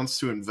anyone wants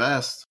to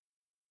invest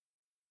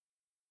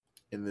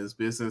in this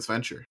business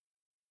venture,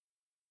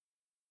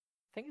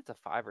 I think it's a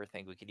Fiverr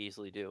thing we could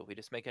easily do. We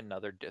just make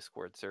another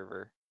Discord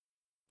server,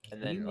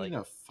 and what do you then mean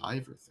like a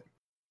Fiverr thing?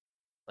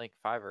 like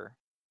Fiverr,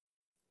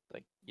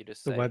 like you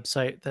just The say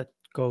website that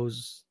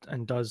goes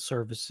and does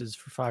services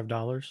for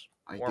 $5.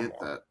 I Or get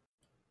more. that.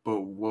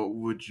 But what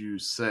would you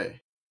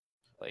say?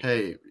 like.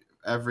 Hey,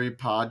 every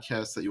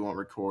podcast that you want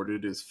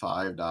recorded is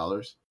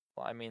 $5.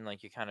 Well, I mean,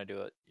 like you kind of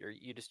do it.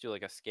 You just do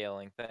like a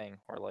scaling thing,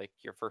 or like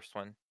your first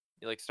one,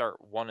 you like start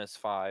 1 is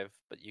 5,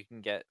 but you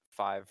can get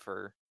 5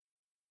 for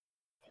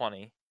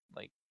 20.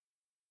 Like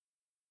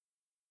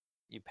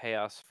you pay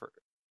us for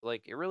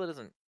like it really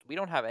doesn't. We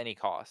don't have any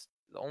cost.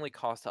 The only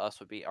cost to us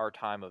would be our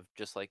time of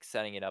just like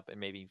setting it up and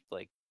maybe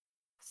like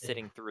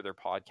sitting through their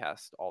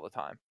podcast all the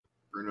time.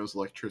 Bruno's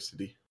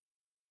electricity.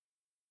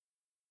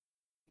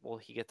 Well,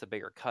 he gets a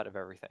bigger cut of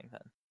everything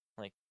then.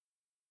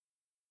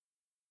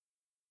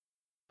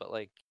 But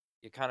like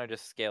you kind of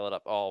just scale it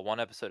up. Oh, one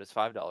episode is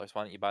 $5. Why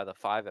don't you buy the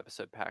 5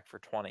 episode pack for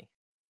 20?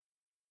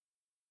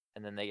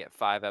 And then they get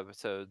 5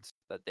 episodes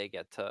that they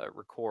get to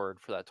record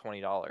for that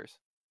 $20.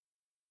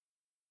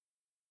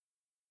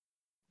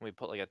 We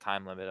put like a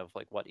time limit of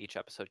like what each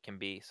episode can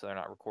be, so they're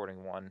not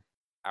recording 1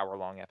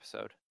 hour-long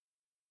episode.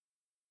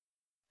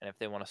 And if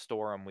they want to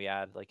store them, we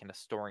add like a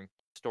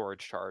storage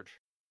charge.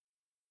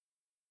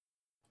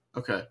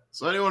 Okay,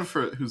 so anyone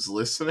who's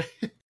listening,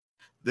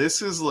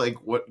 this is like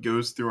what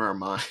goes through our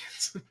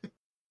minds.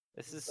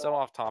 This is so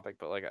off topic,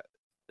 but like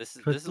this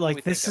is But what we like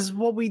think this of. is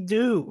what we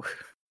do.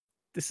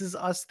 This is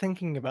us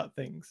thinking about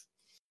things.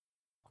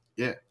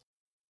 Yeah.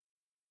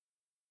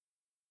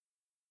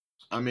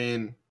 I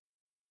mean,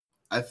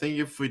 I think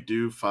if we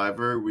do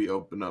Fiverr, we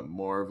open up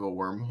more of a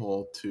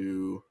wormhole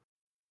to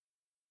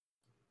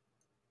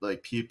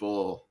like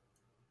people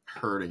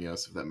hurting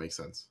us, if that makes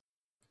sense.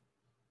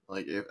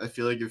 Like, I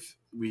feel like if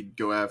we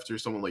go after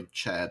someone like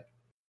Chad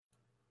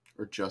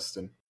or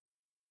Justin,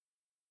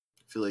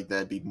 I feel like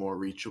that'd be more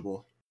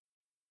reachable.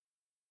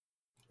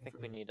 I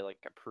think we need like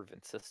a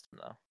proven system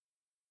though.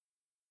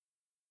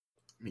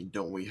 I mean,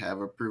 don't we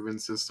have a proven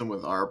system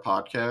with our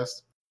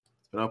podcast?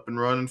 It's been up and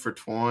running for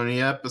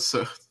 20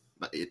 episodes,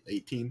 not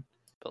 18.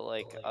 But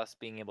like us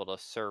being able to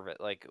serve it,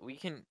 like we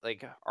can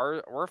like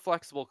we're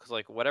flexible because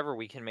like whatever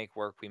we can make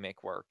work, we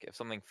make work. If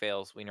something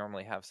fails, we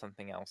normally have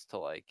something else to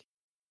like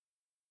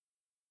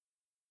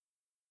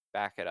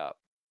back it up.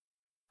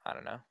 I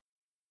don't know.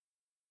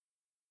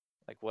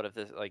 Like what if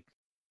this like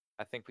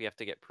I think we have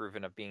to get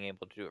proven of being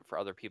able to do it for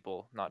other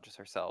people, not just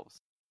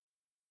ourselves.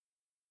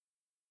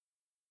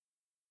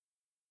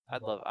 I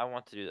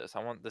want to do this.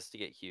 I want this to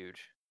get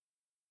huge.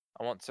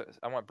 I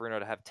want Bruno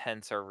to have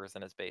 10 servers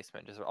in his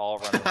basement, just all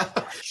running.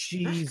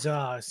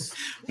 Jesus.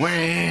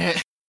 Wah!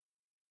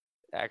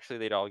 Actually,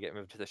 they'd all get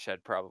moved to the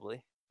shed,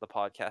 probably. The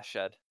podcast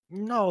shed.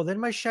 No, then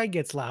my shed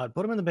gets loud.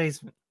 Put them in the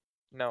basement.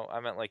 No, I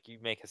meant like you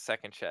make a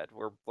second shed.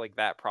 We're like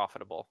that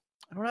profitable.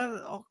 I don't have.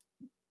 Oh,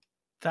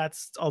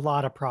 that's a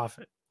lot of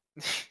profit.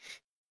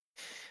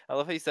 I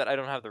love how you said I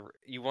don't have the.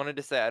 You wanted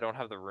to say I don't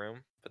have the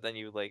room, but then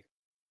you like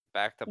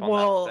backed up on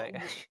Well, that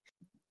thing.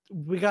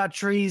 we got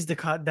trees to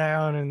cut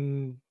down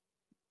and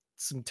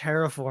some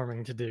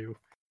terraforming to do.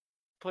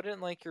 Put it in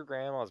like your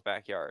grandma's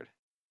backyard.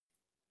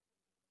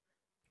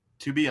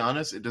 To be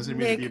honest, it doesn't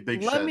need to be a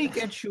big let shed. me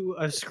get you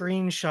a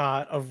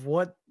screenshot of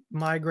what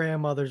my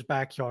grandmother's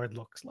backyard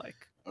looks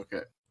like.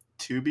 Okay.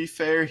 To be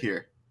fair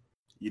here,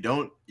 you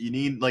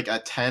need like a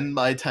 10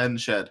 by 10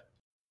 shed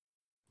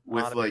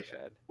with Not a big like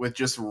shed. with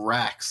just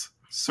racks,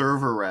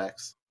 server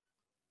racks.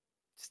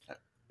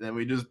 Then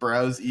we just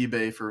browse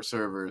eBay for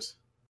servers.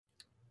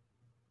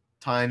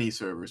 Tiny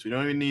servers. We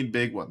don't even need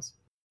big ones.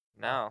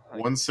 No.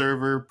 Like, One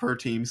server per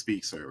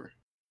TeamSpeak server.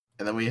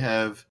 And then we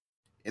have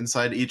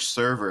inside each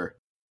server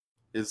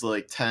is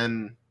like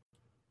 10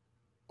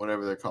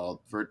 whatever they're called,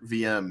 for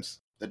VMs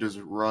that just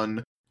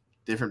run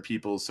different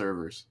people's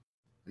servers.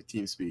 Like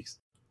TeamSpeaks.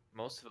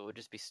 most of it would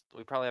just be.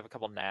 We probably have a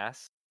couple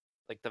NAS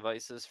like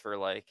devices for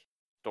like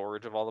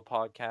storage of all the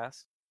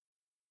podcasts.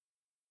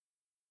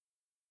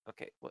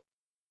 Okay, what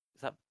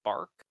is that?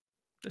 Bark?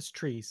 That's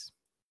trees.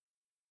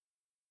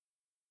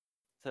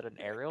 Is that an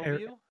aerial Air-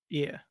 view?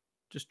 Yeah,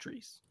 just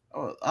trees.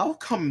 Oh, I'll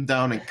come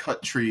down and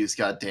cut trees,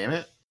 god damn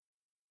it.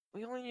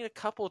 We only need a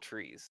couple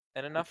trees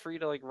and enough for you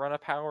to like run a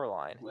power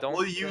line. Don't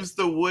We'll use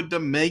the wood to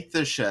make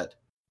the shed.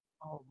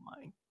 Oh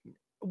my.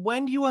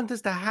 When do you want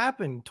this to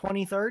happen?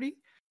 2030?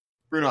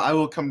 Bruno, I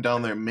will come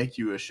down there and make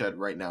you a shed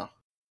right now.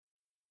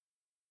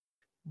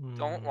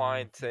 Don't lie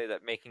and say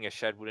that making a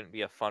shed wouldn't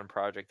be a fun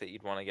project that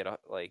you'd want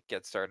to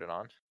get started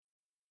on.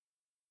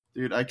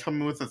 Dude, I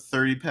come in with a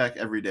 30 pack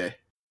every day.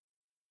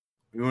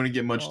 We want to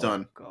get much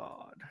done.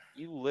 God.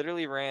 You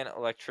literally ran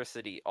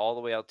electricity all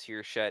the way out to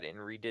your shed and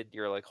redid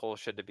your like whole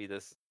shed to be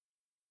this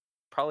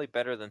probably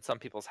better than some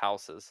people's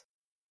houses.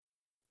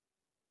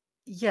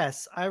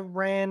 Yes, I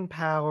ran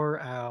power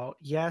out.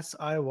 Yes,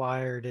 I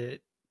wired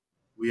it.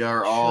 We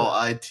are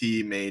all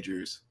IT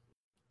majors.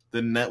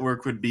 The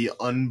network would be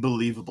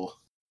unbelievable.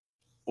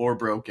 Or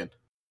broken.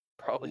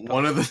 Probably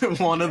One of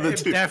the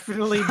two.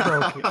 Definitely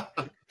broken.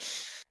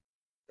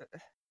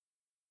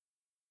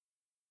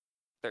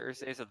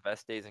 Thursdays are the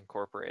best days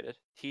incorporated.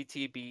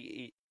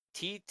 TTBD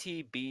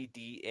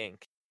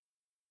Inc.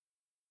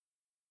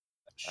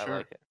 Sure. I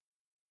like it.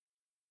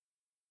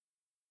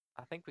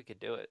 I think we could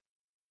do it.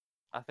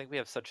 I think we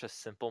have such a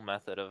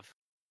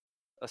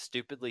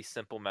stupidly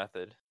simple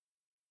method.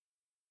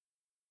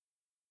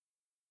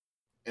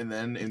 And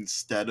then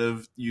instead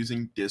of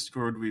using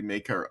Discord, we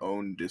make our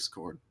own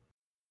Discord.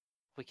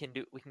 We can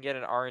get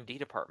an R&D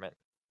department.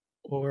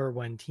 Or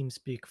when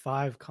TeamSpeak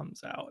 5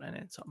 comes out and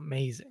it's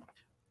amazing.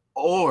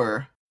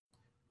 Or,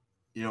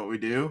 you know what we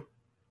do?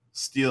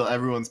 Steal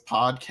everyone's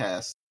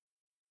podcast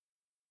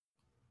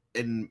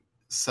and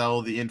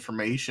sell the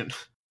information.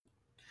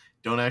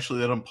 Don't actually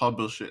let them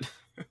publish it.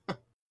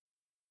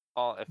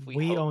 If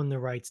we own the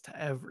rights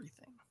to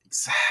everything.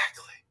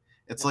 Exactly.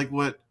 It's like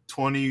what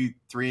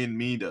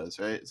 23andMe does,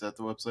 right? Is that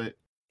the website?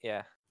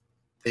 Yeah.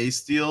 They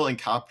steal and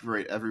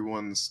copyright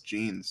everyone's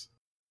genes.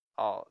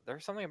 Oh,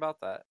 there's something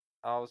about that.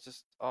 I was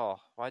just,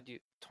 why do you...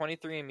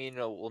 23andMe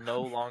will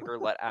no longer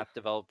let app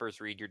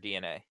developers read your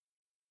DNA.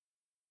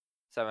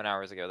 7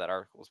 hours ago, that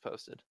article was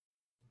posted.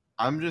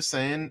 I'm just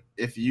saying,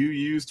 if you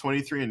use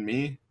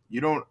 23andMe,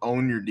 you don't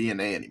own your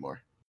DNA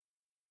anymore.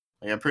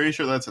 Like, I'm pretty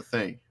sure that's a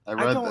thing. I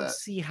read that. I don't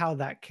see how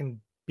that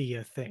can be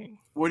a thing.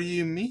 What do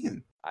you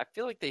mean? I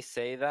feel like they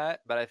say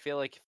that, but I feel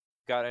like if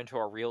we got into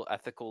a real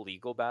ethical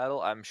legal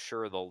battle, I'm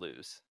sure they'll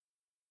lose.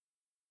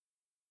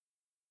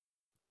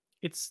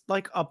 It's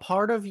like a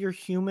part of your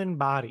human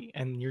body,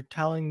 and you're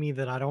telling me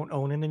that I don't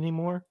own it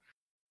anymore?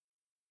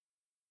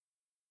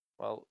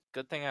 Well,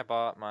 good thing I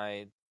bought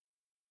my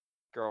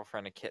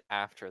girlfriend a kit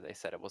after they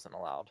said it wasn't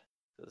allowed.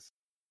 Because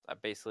I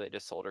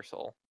just sold her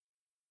soul.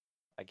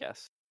 I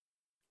guess.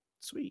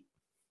 Sweet.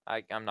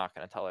 I'm not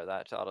going to tell her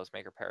that. That'll just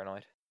make her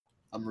paranoid.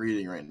 I'm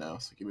reading right now,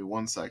 so give me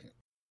 1 second.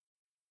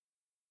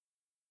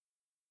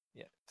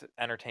 Yeah, to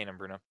entertain him,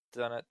 Bruno.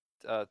 Done it.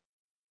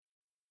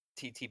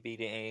 TTB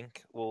Inc.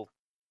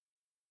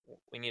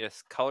 We need a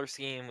color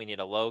scheme. We need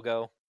a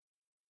logo.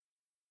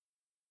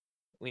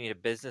 We need a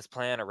business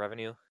plan, a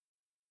revenue.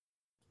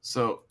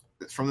 So,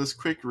 from this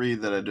quick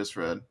read that I just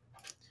read,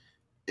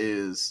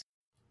 is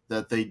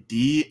that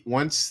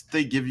once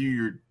they give you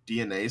your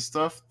DNA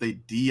stuff, they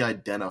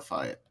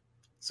de-identify it.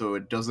 So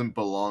it doesn't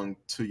belong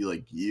to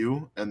like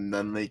you, and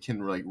then they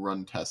can like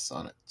run tests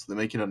on it. So they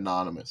make it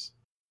anonymous.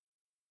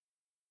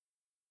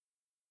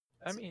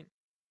 I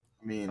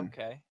mean,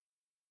 okay.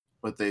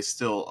 But they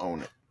still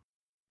own it.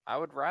 I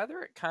would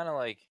rather it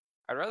I'd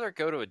rather it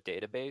go to a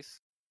database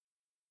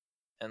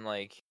and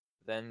like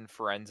then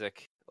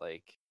forensic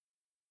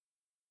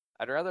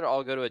I'd rather it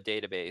all go to a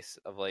database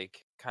of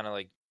like kind of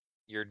like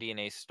your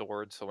DNA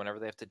stored, so whenever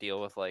they have to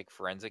deal with like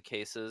forensic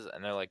cases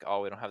and they're like,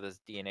 oh, we don't have this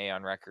DNA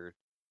on record,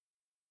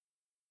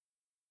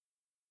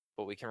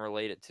 but we can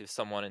relate it to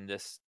someone in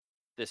this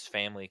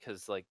family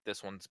because like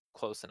this one's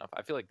close enough.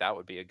 I feel like that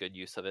would be a good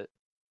use of it.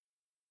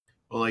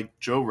 Well, like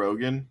Joe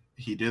Rogan,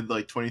 he did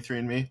like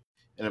 23andMe, and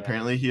Yeah.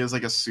 apparently he has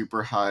like a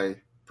super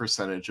high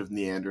percentage of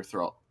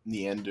Neanderthal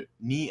DNA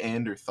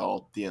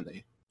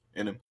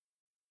in him,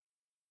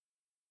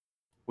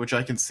 which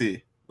I can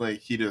see.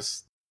 Like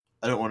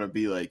I don't want to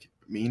be like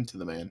mean to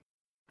the man,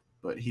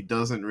 but he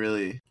doesn't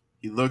really.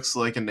 He looks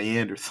like a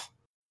Neanderthal.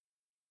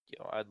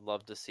 I'd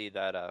love to see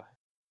that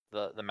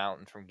the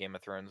mountain from Game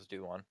of Thrones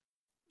do one.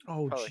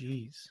 Oh, Probably.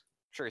 jeez.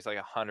 I'm sure he's like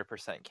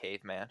 100%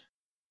 caveman.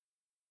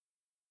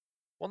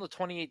 Won the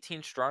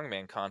 2018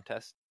 Strongman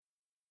contest.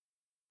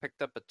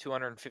 Picked up a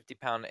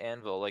 250-pound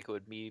anvil like it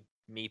would be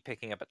me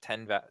picking up a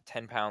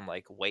 10-pound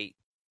like weight.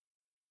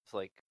 It's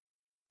like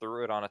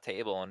threw it on a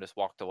table and just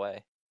walked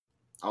away.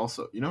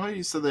 Also, you know how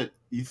you said that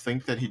you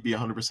think that he'd be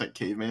 100%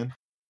 caveman?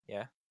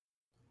 Yeah.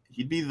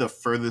 He'd be the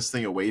furthest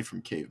thing away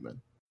from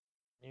cavemen.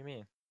 What do you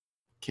mean?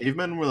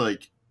 Cavemen were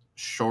like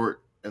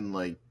short and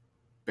like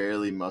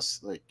barely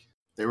like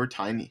they were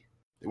tiny.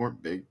 They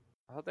weren't big.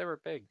 I thought they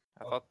were big.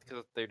 I thought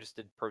because they just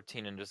did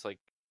protein and just like.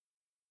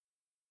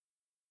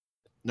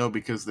 No,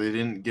 because they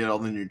didn't get all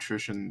the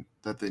nutrition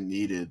that they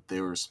needed.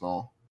 They were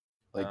small.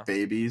 Like Oh.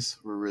 babies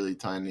were really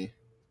tiny.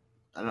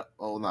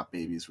 Not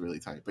babies really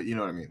tiny, but you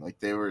know what I mean. Like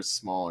they were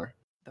smaller.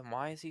 Then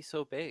why is he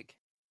so big?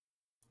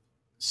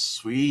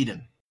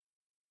 Sweden.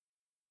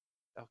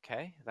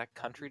 Okay, that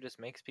country just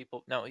makes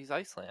people. No, he's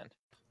Iceland.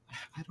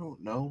 I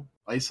don't know.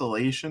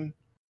 Isolation,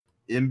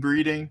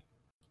 inbreeding.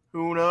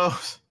 Who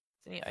knows?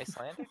 Isn't he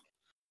Icelandic?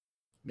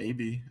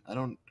 Maybe. I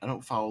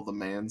don't follow the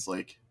man's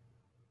like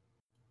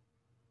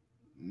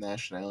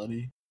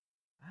nationality.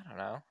 I don't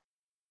know.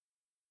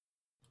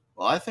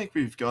 Well, I think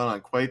we've gone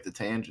on quite the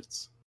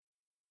tangents.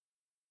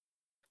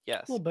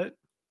 Yes. A little bit.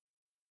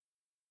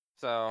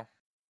 So,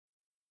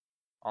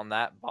 on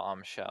that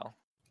bombshell,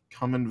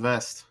 Come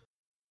invest.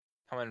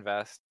 come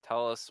invest.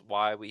 Tell us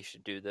why we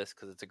should do this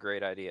because it's a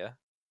great idea.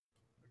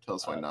 Tell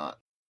us why not.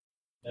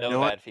 No know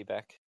bad what?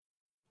 feedback.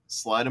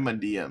 Slide them in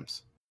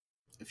DMs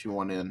if you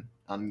want in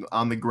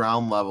on the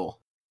ground level.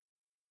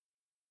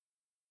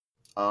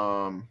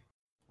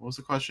 What was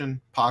the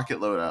question? Pocket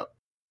loadout.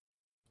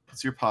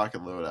 What's your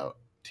pocket loadout?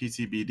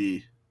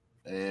 TTBD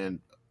and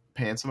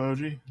pants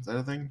emoji. Is that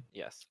a thing?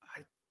 Yes.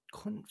 I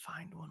couldn't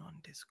find one on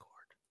Discord.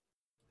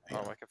 Oh,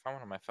 I can find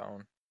one on my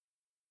phone.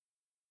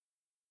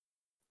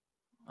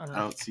 I don't I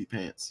know. don't see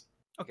pants.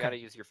 You Okay. gotta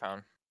use your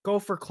phone. Go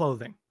for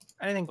clothing.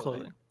 Anything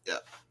Clothing.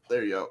 clothing.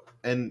 There you go.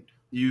 And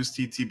use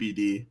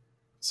TTBD.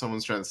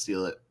 Someone's trying to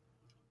steal it.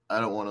 I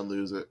don't want to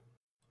lose it.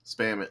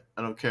 Spam it.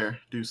 I don't care.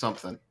 Do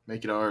something.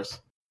 Make it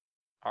ours.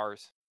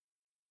 Ours.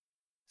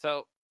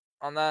 So,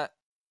 on that,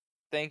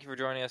 thank you for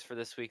joining us for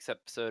this week's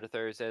episode of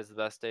Thursdays the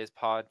Best Days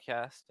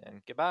podcast,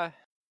 and goodbye.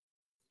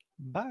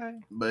 Bye.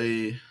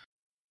 Bye.